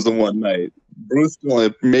 problems in one night. Bruce can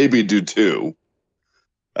only maybe do 2.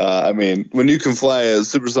 I mean, when you can fly at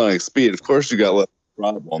supersonic speed, of course you got less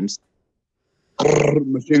problems.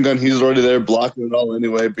 Machine gun, he's already there blocking it all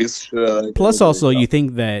anyway. Plus, also, you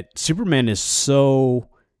think that Superman is so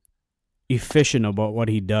efficient about what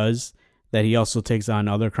he does that he also takes on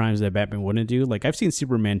other crimes that Batman wouldn't do. Like, I've seen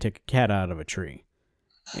Superman take a cat out of a tree.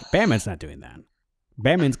 Batman's not doing that.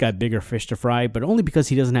 Batman's got bigger fish to fry, but only because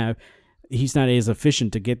he's not as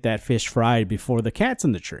efficient to get that fish fried before the cat's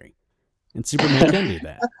in the tree. And Superman can do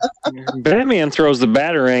that. Batman throws the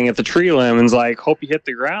batarang at the tree limb and's like, hope you hit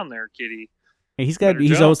the ground there, kitty. And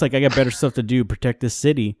he's always like, I got better stuff to do, protect this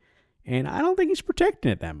city. And I don't think he's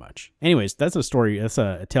protecting it that much. Anyways, that's a story. That's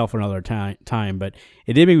a tale for another time. But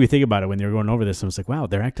it did make me think about it when they were going over this. And I was like, wow,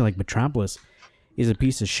 they're acting like Metropolis is a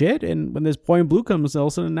piece of shit. And when this boy in blue comes, all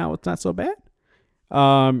of a sudden now it's not so bad.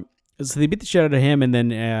 So they beat the shit out of him. And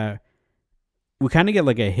then we kind of get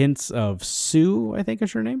like a hint of Sue, I think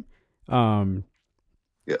is her name.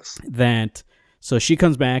 Yes. So she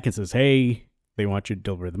comes back and says, hey, they want you to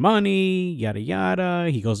deliver the money, yada, yada.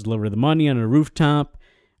 He goes to deliver the money on a rooftop.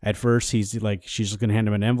 At first, he's like, she's just going to hand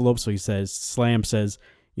him an envelope. So he says, Slam says,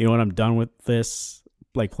 you know what, I'm done with this,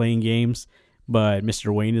 like playing games. But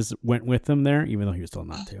Mr. Wayne went with him there, even though he was told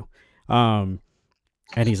not to.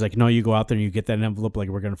 And he's like, no, you go out there and you get that envelope. Like,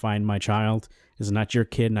 we're going to find my child. This is not your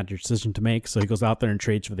kid, not your decision to make. So he goes out there and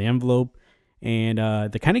trades for the envelope. And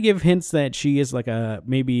they kind of give hints that she is like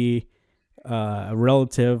maybe a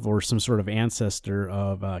relative or some sort of ancestor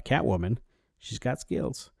of Catwoman. She's got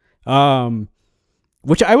skills.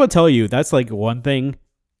 Which I will tell you, that's like one thing.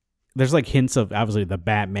 There's like hints of obviously the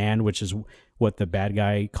Batman, which is what the bad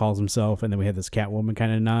guy calls himself, and then we have this Catwoman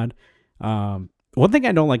kind of nod. One thing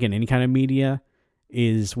I don't like in any kind of media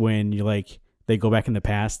is when you like they go back in the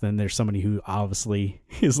past, then there's somebody who obviously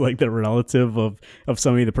is like the relative of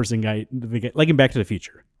somebody the person guy like in Back to the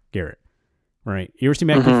Future, Garrett. Right? You ever seen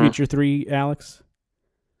Back to the Future 3, Alex?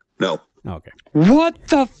 No. Oh, okay. What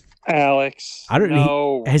the Alex? I don't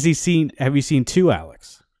know. No. Have you seen 2,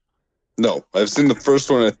 Alex? No. I've seen the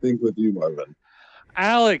first one, I think, with you, Marvin.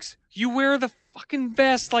 Alex, you wear the fucking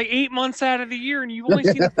vest like 8 months out of the year and you've only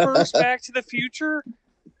seen the first Back to the Future?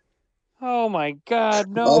 Oh my God,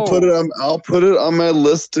 no. I'll put it on my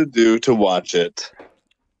list to watch it.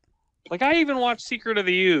 Like, I even watched Secret of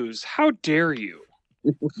the Ooze. How dare you?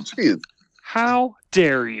 Jeez. How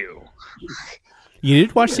dare you? You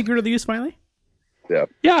did watch Secret of the Ooze finally? Yeah.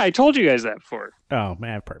 Yeah, I told you guys that before. Oh,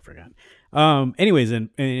 man, I probably forgot. Anyways,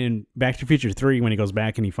 in Back to the Future 3, when he goes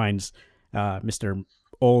back and he finds Mr.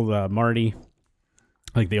 Old Marty,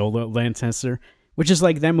 like the old ancestor, which is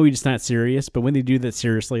like that movie just not serious, but when they do that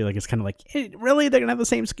seriously, like it's kind of like, really? They're going to have the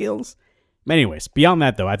same skills? But anyways, beyond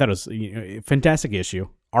that, though, I thought it was a fantastic issue.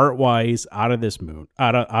 Art-wise, out of this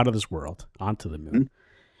world, onto the moon.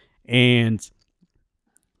 Mm-hmm. And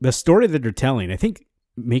the story that they're telling, I think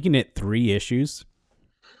making it 3 issues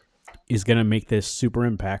is going to make this super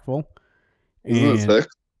impactful. Isn't it 6?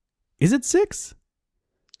 Is it 6?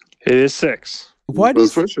 It is 6. Why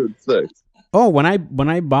does it 6? Oh, when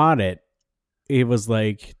I bought it, it was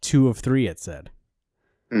like 2 of 3. It said.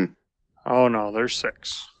 Oh no, there's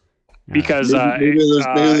 6 because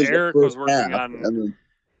maybe Eric was working on.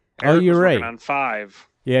 You're right. On 5.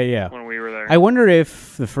 Yeah. When we were there, I wonder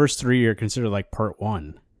if the first 3 are considered like part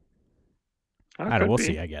 1. I don't know. We'll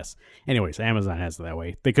see. I guess. Anyways, Amazon has it that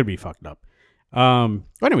way. They could be fucked up.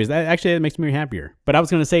 Anyways, that makes me happier. But I was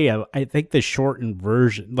gonna say, I think the shortened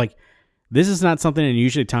version, like this is not something that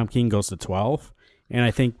usually Tom King goes to 12, and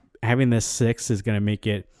I think having this 6 is gonna make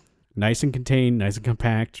it nice and contained, nice and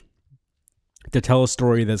compact, to tell a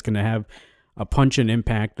story that's gonna have a punch and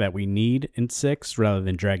impact that we need in 6, rather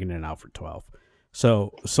than dragging it out for 12.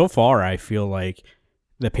 So far, I feel like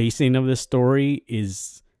the pacing of this story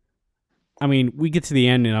is. I mean, we get to the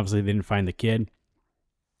end, and obviously they didn't find the kid.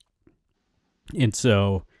 And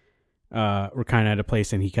so we're kind of at a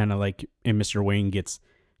place, and he kind of like, and Mr. Wayne gets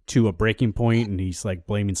to a breaking point, and he's like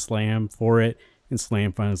blaming Slam for it. And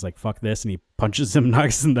Slam finally is like, fuck this. And he punches him,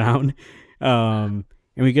 knocks him down. And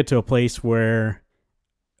we get to a place where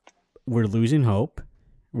we're losing hope.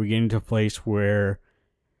 We're getting to a place where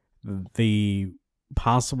the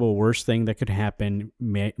possible worst thing that could happen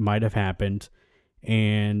might have happened.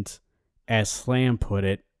 And as Slam put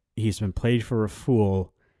it, he's been played for a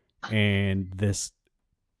fool, and this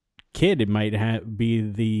kid, it might be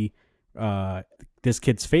the this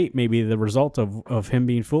kid's fate may be the result of him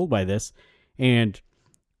being fooled by this. And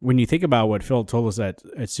when you think about what Phil told us at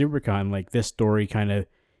SuperCon, like this story kind of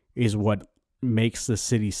is what makes the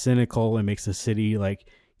city cynical and makes the city like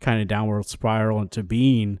kind of downward spiral into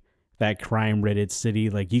being that crime-ridden city.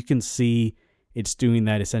 Like you can see it's doing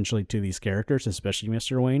that essentially to these characters, especially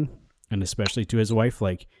Mr. Wayne. And especially to his wife,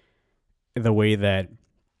 like the way that,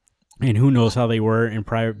 and who knows how they were in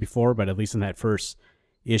private before, but at least in that first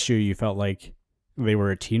issue, you felt like they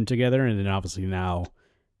were a team together. And then obviously now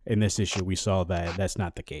in this issue, we saw that that's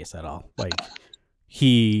not the case at all. Like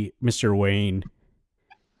Mr. Wayne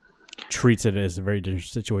treats it as a very different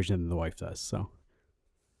situation than the wife does. So.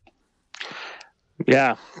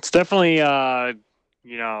 Yeah, it's definitely,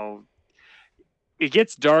 it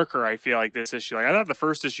gets darker. I feel like this issue, like I thought the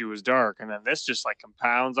first issue was dark, and then this just like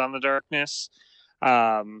compounds on the darkness.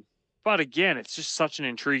 But again, it's just such an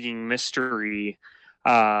intriguing mystery.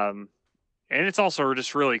 And it's also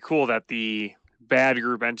just really cool that the bad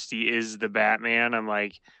group entity is the Batman. I'm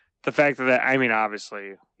like, the fact that, I mean,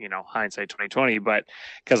 obviously, hindsight 2020, but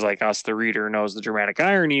because like us, the reader knows the dramatic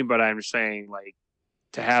irony, but I'm just saying like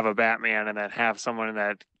to have a Batman and then have someone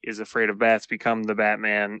that is afraid of bats become the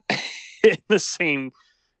Batman in the same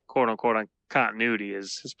quote unquote continuity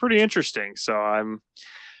is pretty interesting. So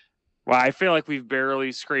I feel like we've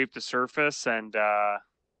barely scraped the surface, and I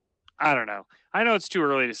don't know. I know it's too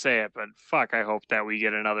early to say it, but fuck, I hope that we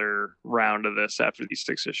get another round of this after these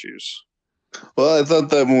 6 issues. Well, I thought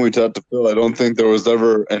that when we talked to Phil, I don't think there was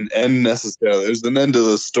ever an end necessarily. There's an end to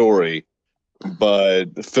the story,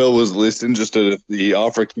 but Phil was at least interested if the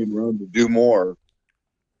offer came around to do more.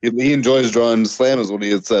 He enjoys drawing Slam, is what he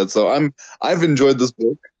had said. So I've enjoyed this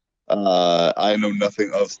book. I know nothing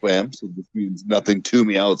of Slam, so this means nothing to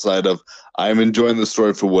me outside of I'm enjoying the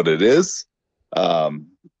story for what it is.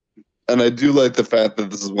 And I do like the fact that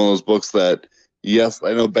this is one of those books that, yes,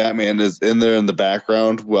 I know Batman is in there in the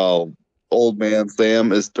background while old man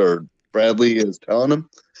Sam or Bradley is telling him.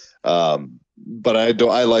 But I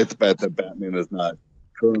like the fact that Batman is not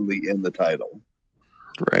currently in the title.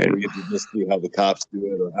 Right. We get to just see how the cops do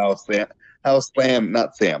it, or how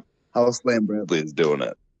Slam Bradley is doing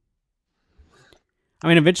it. I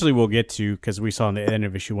mean, eventually we'll get to, because we saw in the end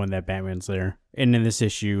of issue 1 that Batman's there, and in this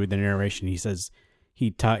issue, the narration, he says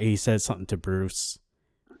he says something to Bruce.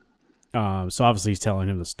 So obviously he's telling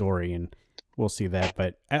him the story, and we'll see that.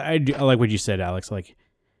 But I like what you said, Alex. Like,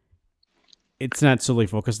 it's not solely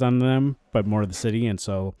focused on them, but more of the city, and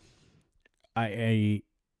so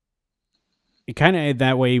it kind of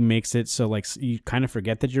that way makes it so like you kind of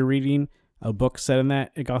forget that you're reading a book set in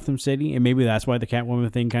that Gotham City, and maybe that's why the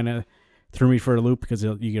Catwoman thing kind of threw me for a loop, because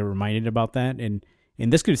you get reminded about that, and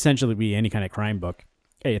this could essentially be any kind of crime book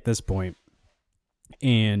at this point,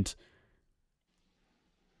 and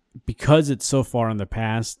because it's so far in the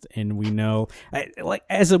past, and we know, I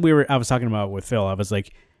was talking about with Phil, I was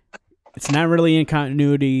like, it's not really in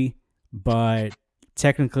continuity, but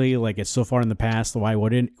technically, like, it's so far in the past,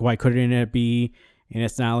 why couldn't it be? And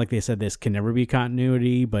it's not like they said this can never be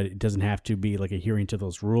continuity, but it doesn't have to be like adhering to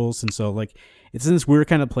those rules. And so, like, it's in this weird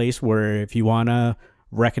kind of place where if you want to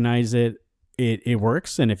recognize it, it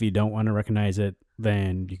works. And if you don't want to recognize it,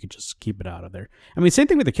 then you could just keep it out of there. I mean, same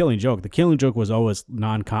thing with The Killing Joke. The Killing Joke was always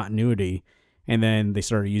non-continuity. And then they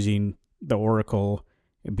started using the Oracle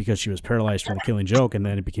because she was paralyzed from The Killing Joke, and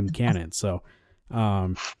then it became canon. So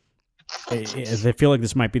I feel like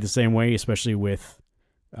this might be the same way, especially with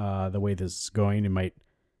the way this is going. It might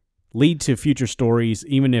lead to future stories,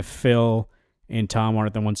 even if Phil and Tom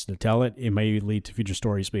aren't the ones to tell it. It may lead to future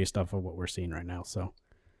stories based off of what we're seeing right now. So,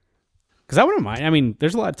 because I wouldn't mind. I mean,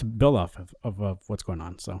 there's a lot to build off of what's going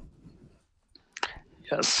on. So,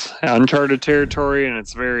 Yes, uncharted territory, and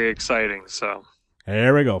it's very exciting. So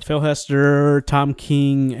there we go. Phil Hester, Tom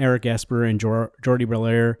King, Eric Esper, and Jordy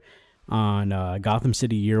Belair on Gotham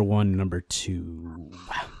City Year 1, number 2.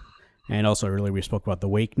 And also earlier we spoke about The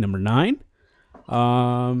Wake, number 9.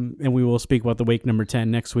 And we will speak about The Wake, number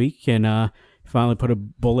 10 next week. And finally put a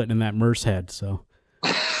bullet in that Merce head. So,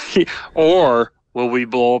 or will we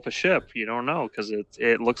blow up a ship? You don't know, because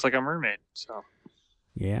it looks like a mermaid. So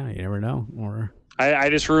yeah, you never know. Or I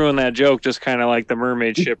just ruined that joke, just kind of like the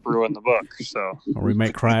mermaid ship ruined the book. So, or we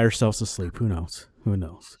might cry ourselves to sleep. Who knows? Who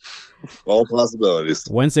knows? All possibilities.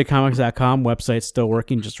 WednesdayComics.com website's still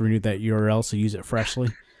working. Just renewed that URL, so use it freshly.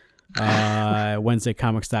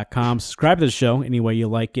 WednesdayComics.com. Subscribe to the show any way you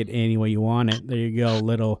like it, any way you want it. There you go.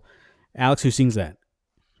 Little Alex, who sings that?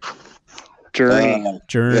 Journey.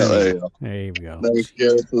 Journey. Yeah, there you go. There you go. Thanks,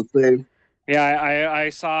 Garrett, for the save. Yeah, I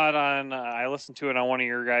saw it on. I listened to it on one of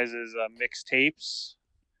your guys' mixtapes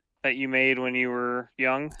that you made when you were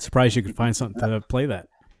young. Surprised you could find something to play that.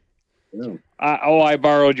 Yeah. I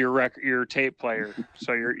borrowed your tape player.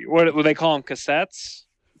 So what would they call them? Cassettes?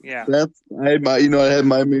 Yeah. I had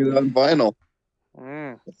mine made on vinyl.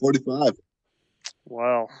 45.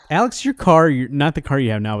 Well, Alex, your car, not the car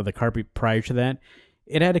you have now, but the car prior to that,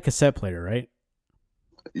 it had a cassette player, right?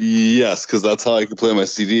 Yes, because that's how I could play my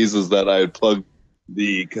CDs, is that I would plug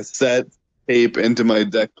the cassette tape into my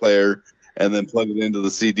deck player and then plug it into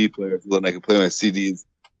the CD player so then I could play my CDs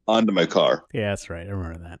onto my car. Yeah, that's right. I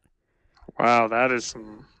remember that. Wow, that is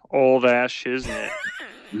some old ass shiznit.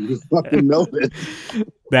 You fucking know it.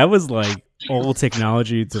 That was like old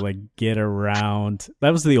technology to like get around.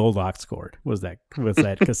 That was the old aux cord. Was that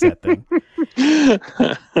cassette thing?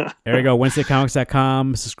 There you go.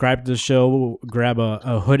 WednesdayComics.com. Subscribe to the show. Grab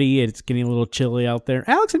a hoodie. It's getting a little chilly out there.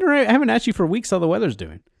 Alex, I haven't asked you for weeks how the weather's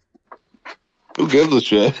doing. Who gives a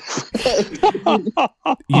shit?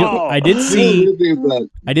 I did see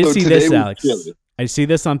this, was Alex. chilly. I see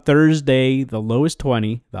this on Thursday. The low is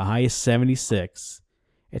 20. The high is 76.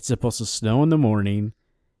 It's supposed to snow in the morning,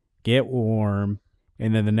 get warm,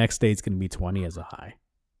 and then the next day it's going to be 20 as a high.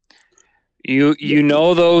 You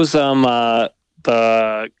know those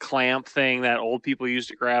the clamp thing that old people used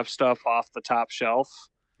to grab stuff off the top shelf?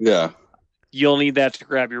 Yeah. You'll need that to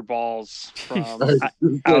grab your balls from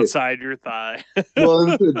outside your thigh. Well,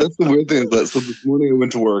 that's the weird thing. So this morning I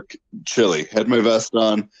went to work chilly, had my vest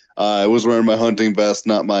on. I was wearing my hunting vest,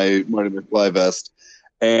 not my Marty McFly vest,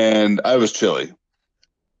 and I was chilly.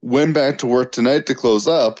 Went back to work tonight to close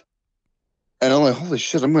up, and I'm like, holy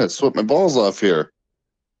shit, I'm going to sweat my balls off here.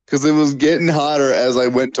 Because it was getting hotter as I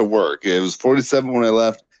went to work. It was 47 when I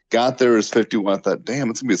left. Got there, it was 51. I thought, damn,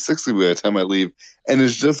 it's going to be 60 by the time I leave. And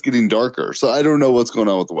it's just getting darker. So I don't know what's going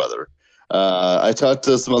on with the weather. I talked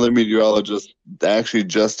to some other meteorologists actually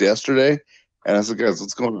just yesterday, and I said, guys,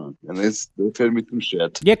 what's going on? And they fed me some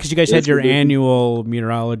shit. Yeah, because you guys had your annual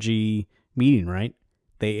meteorology meeting, right?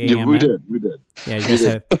 The AMM? Yeah, we did. Yeah, you guys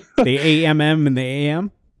had the AMM and the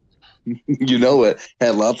AM? You know it.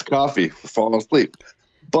 Had lots of coffee, falling asleep.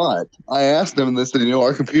 But I asked them, and they said,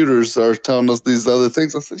 our computers are telling us these other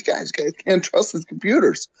things. I said, guys can't trust these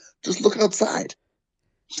computers. Just look outside.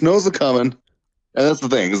 Snow's coming. And that's the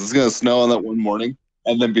thing, because it's going to snow on that one morning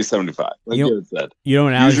and then be 75. Like Garrett said. You know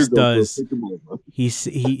what Alex does? He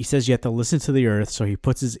says you have to listen to the earth, so he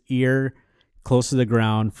puts his ear close to the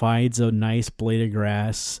ground, finds a nice blade of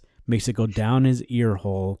grass, makes it go down his ear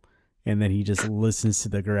hole, and then he just listens to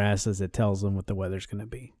the grass as it tells him what the weather's going to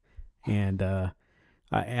be. And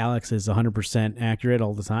Alex is 100% accurate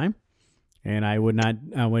all the time, and I would not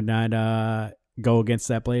go against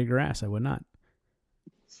that blade of grass. I would not.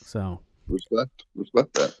 So respect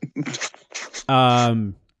that.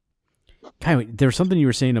 Kind of, there was something you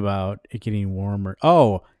were saying about it getting warmer.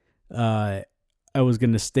 I was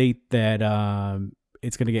going to state that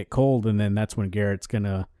it's going to get cold, and then that's when Garrett's going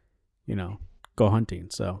to, go hunting.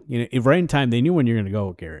 So, right in time, they knew when you're going to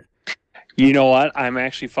go, Garrett. You know what? I'm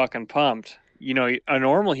actually fucking pumped. A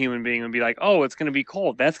normal human being would be like, oh, it's going to be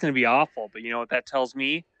cold. That's going to be awful. But you know what that tells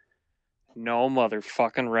me? No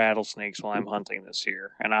motherfucking rattlesnakes while I'm hunting this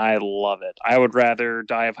year. And I love it. I would rather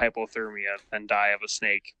die of hypothermia than die of a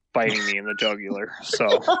snake biting me in the jugular. So,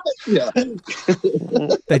 yeah.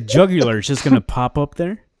 That jugular is just going to pop up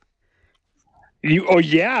there?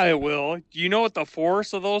 Yeah, it will. Do you know what the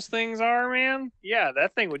force of those things are, man? Yeah,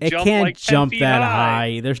 that thing would jump like 10 jump feet that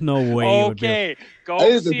high. There's no way. Okay, go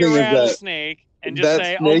see a rattlesnake and just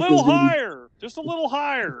say a little higher, just a little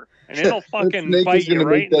higher, and it'll fucking bite you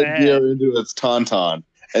right in the head. Deer into its tauntaun,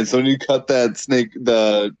 and so when you cut that snake,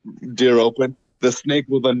 the deer open, the snake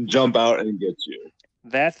will then jump out and get you.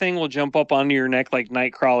 that thing will jump up onto your neck like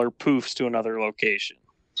Nightcrawler poofs to another location.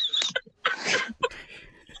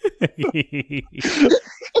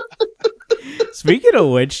 Speaking of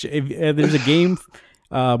which, there's a game,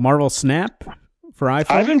 Marvel Snap for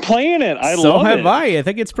iPhone. I've been playing it. I so love have it. I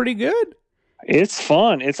think it's pretty good. It's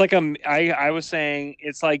fun. It's like I was saying,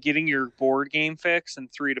 it's like getting your board game fix in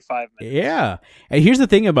 3 to 5 minutes. Yeah. And here's the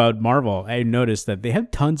thing about Marvel. I noticed that they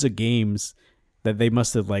have tons of games that they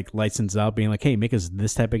must have like licensed out, being like, hey, make us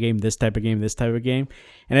this type of game, this type of game, this type of game.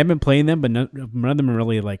 And I've been playing them, but none of them are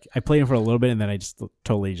really like, I played them for a little bit and then I just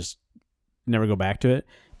totally just never go back to it.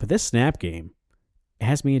 But this Snap game, it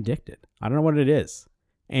has me addicted. I don't know what it is.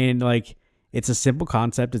 And like, it's a simple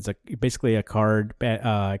concept. It's basically a card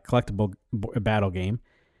collectible battle game,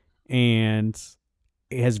 and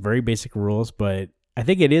it has very basic rules. But I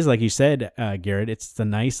think it is, like you said, Garrett. It's the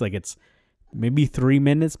nice, like it's maybe 3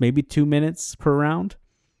 minutes, maybe 2 minutes per round,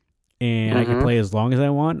 and I can play as long as I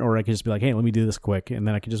want, or I can just be like, hey, let me do this quick, and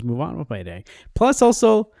then I can just move on with my day. Plus,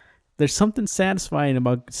 also, there's something satisfying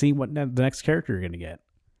about seeing what the next character you're gonna get.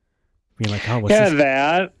 Being like, oh, what's this?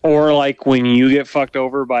 That, or like when you get fucked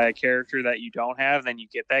over by a character that you don't have, then you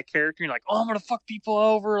get that character, and you're like, oh, I'm gonna fuck people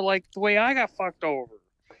over like the way I got fucked over.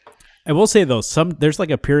 I will say though, there's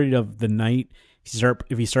like a period of the night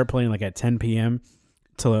if you start playing like at 10 p.m.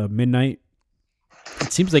 till midnight.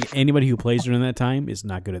 It seems like anybody who plays during that time is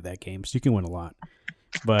not good at that game, so you can win a lot.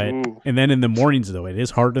 But and then in the mornings though, it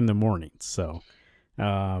is hard in the mornings, so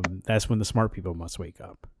that's when the smart people must wake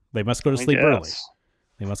up. They must go to sleep early.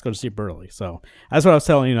 They must go to sleep early. So that's what I was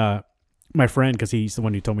telling my friend, because he's the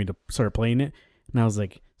one who told me to start playing it. And I was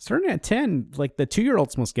like, starting at 10, like the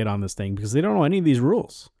 2-year-olds must get on this thing because they don't know any of these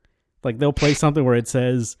rules. Like they'll play something where it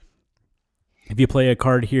says, if you play a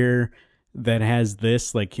card here that has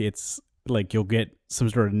this, like it's like you'll get some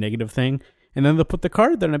sort of negative thing. And then they'll put the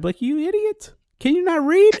card there and I'd be like, you idiot. Can you not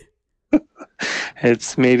read?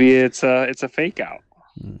 It's a fake out.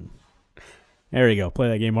 There you go. Play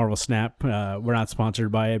that game, Marvel Snap. We're not sponsored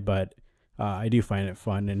by it, but I do find it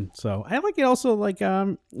fun, and so I like it. Also, like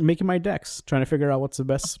making my decks, trying to figure out what's the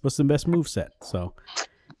best move set. So,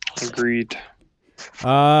 agreed.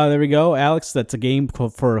 There we go, Alex. That's a game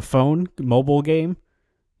for a phone, mobile game.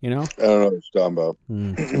 You know, I don't know what you're talking about.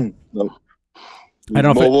 Nope. I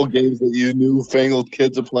don't know mobile games that you newfangled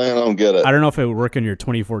kids are playing. I don't get it. I don't know if it would work on your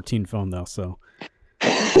 2014 phone though, so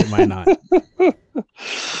it might not.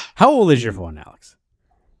 How old is your phone, Alex?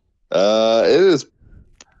 It is.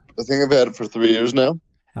 I think I've had it for 3 years now.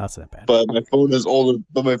 That's not bad. But my phone is older.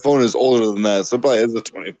 But my phone is older than that, so it probably is a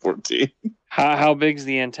 2014. How big's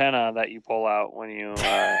the antenna that you pull out when you?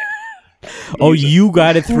 Oh, you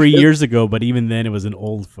got it 3 years ago, but even then, it was an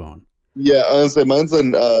old phone. Yeah, honestly, mine's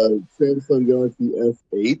an Samsung Galaxy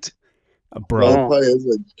S8. Bro, it probably is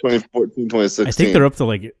like 2014, 2016. I think they're up to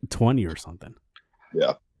like 20 or something.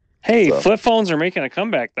 Yeah. Hey, flip phones are making a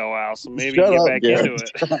comeback though, Al. So maybe get back into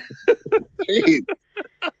it. Jeez.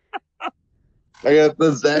 I got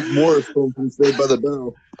the Zach Morris phone from Saved by the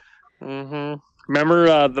Bell.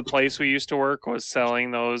 Remember the place we used to work was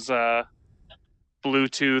selling those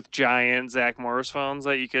Bluetooth giant Zach Morris phones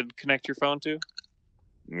that you could connect your phone to?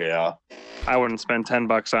 Yeah. I wouldn't spend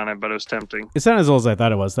 $10 on it, but it was tempting. It's not as old as I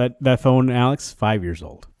thought it was. That phone, Alex, 5 years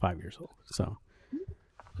old. 5 years old. So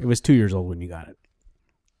it was 2 years old when you got it.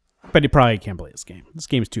 But you probably can't play this game. This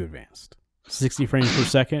game's too advanced. 60 frames per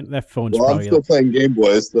second. That phone's probably. I'm still playing Game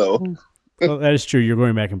Boys, though. Well, that is true. You're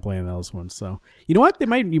going back and playing those ones. So you know what? You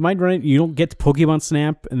might run it. You don't get to Pokemon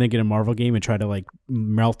Snap and then get a Marvel game and try to like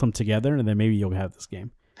melt them together, and then maybe you'll have this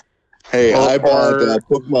game. Hey, I bought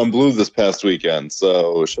Pokemon Blue this past weekend,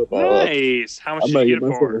 so shut that up. Nice. How much did you get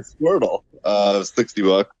it for? Squirtle.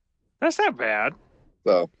 $60. That's not bad.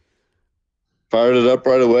 So fired it up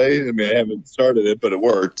right away. I mean, I haven't started it, but it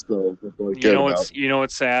worked. So you know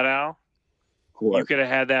what's sad, Al? What? You could have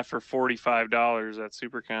had that for $45 at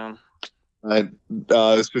Supercon. It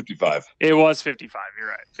was $55. It was $55. You're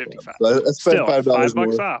right, $55. So I spent Still, $5 $5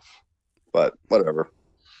 more, off. but whatever.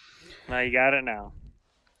 Now you got it now.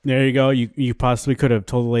 There you go. You possibly could have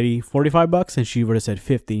told the lady $45, and she would have said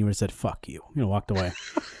 50. And you would have said "fuck you," walked away.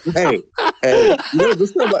 hey,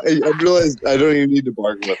 this time I realized I don't even need to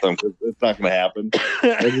bargain with them because it's not going to happen.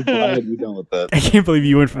 I just buy it and be done with that. I can't believe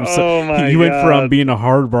you went from went from being a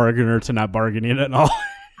hard bargainer to not bargaining at all.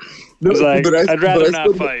 No, like, I'd rather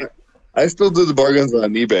not fight. I still do the bargains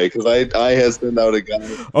on eBay because I had sent out a guy.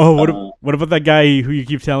 Oh, what about that guy who you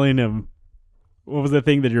keep telling him? What was the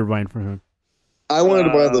thing that you're buying from him? I wanted to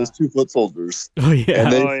buy those 2 foot soldiers. Oh yeah,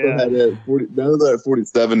 and they still had it. Now they're at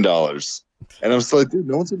 $47, and I'm still like, dude,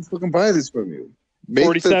 no one's gonna fucking buy these from you. Make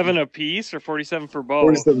 47 a piece or 47 for both?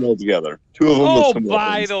 47 altogether. Two of them with Oh, some buy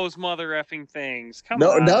weapons. those mother effing things. Come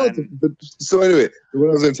No, on. now so anyway, what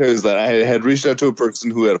I was going to tell you is that I had reached out to a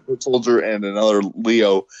person who had a foot soldier and another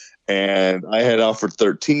Leo, and I had offered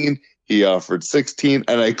 13. He offered 16,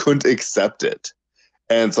 and I couldn't accept it.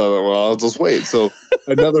 And so I thought, well, I'll just wait. So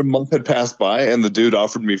another month had passed by, and the dude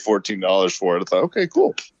offered me $14 for it. I thought, okay,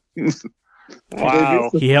 cool. Wow.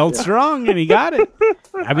 He held strong and he got it.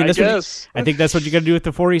 I mean, I think that's what you got to do with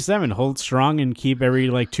the 47. Hold strong and keep every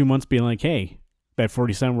like 2 months being like, hey, that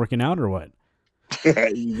 47 working out or what?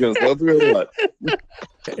 You gonna slow through or what?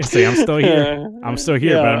 Say, I'm still here. I'm still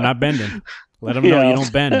here, but I'm not bending. Let them know you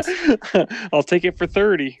don't bend. I'll take it for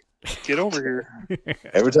 30. Get over here.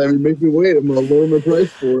 Every time you make me wait, I'm going to lower my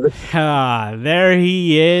price for it. There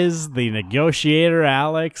he is, the negotiator,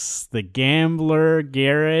 Alex, the gambler,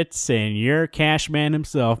 Garrett, and your cash man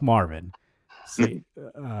himself, Marvin. See,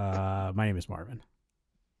 my name is Marvin.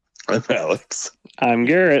 I'm Alex. I'm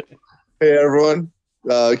Garrett. Hey, everyone.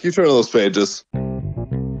 Can you turn to those pages?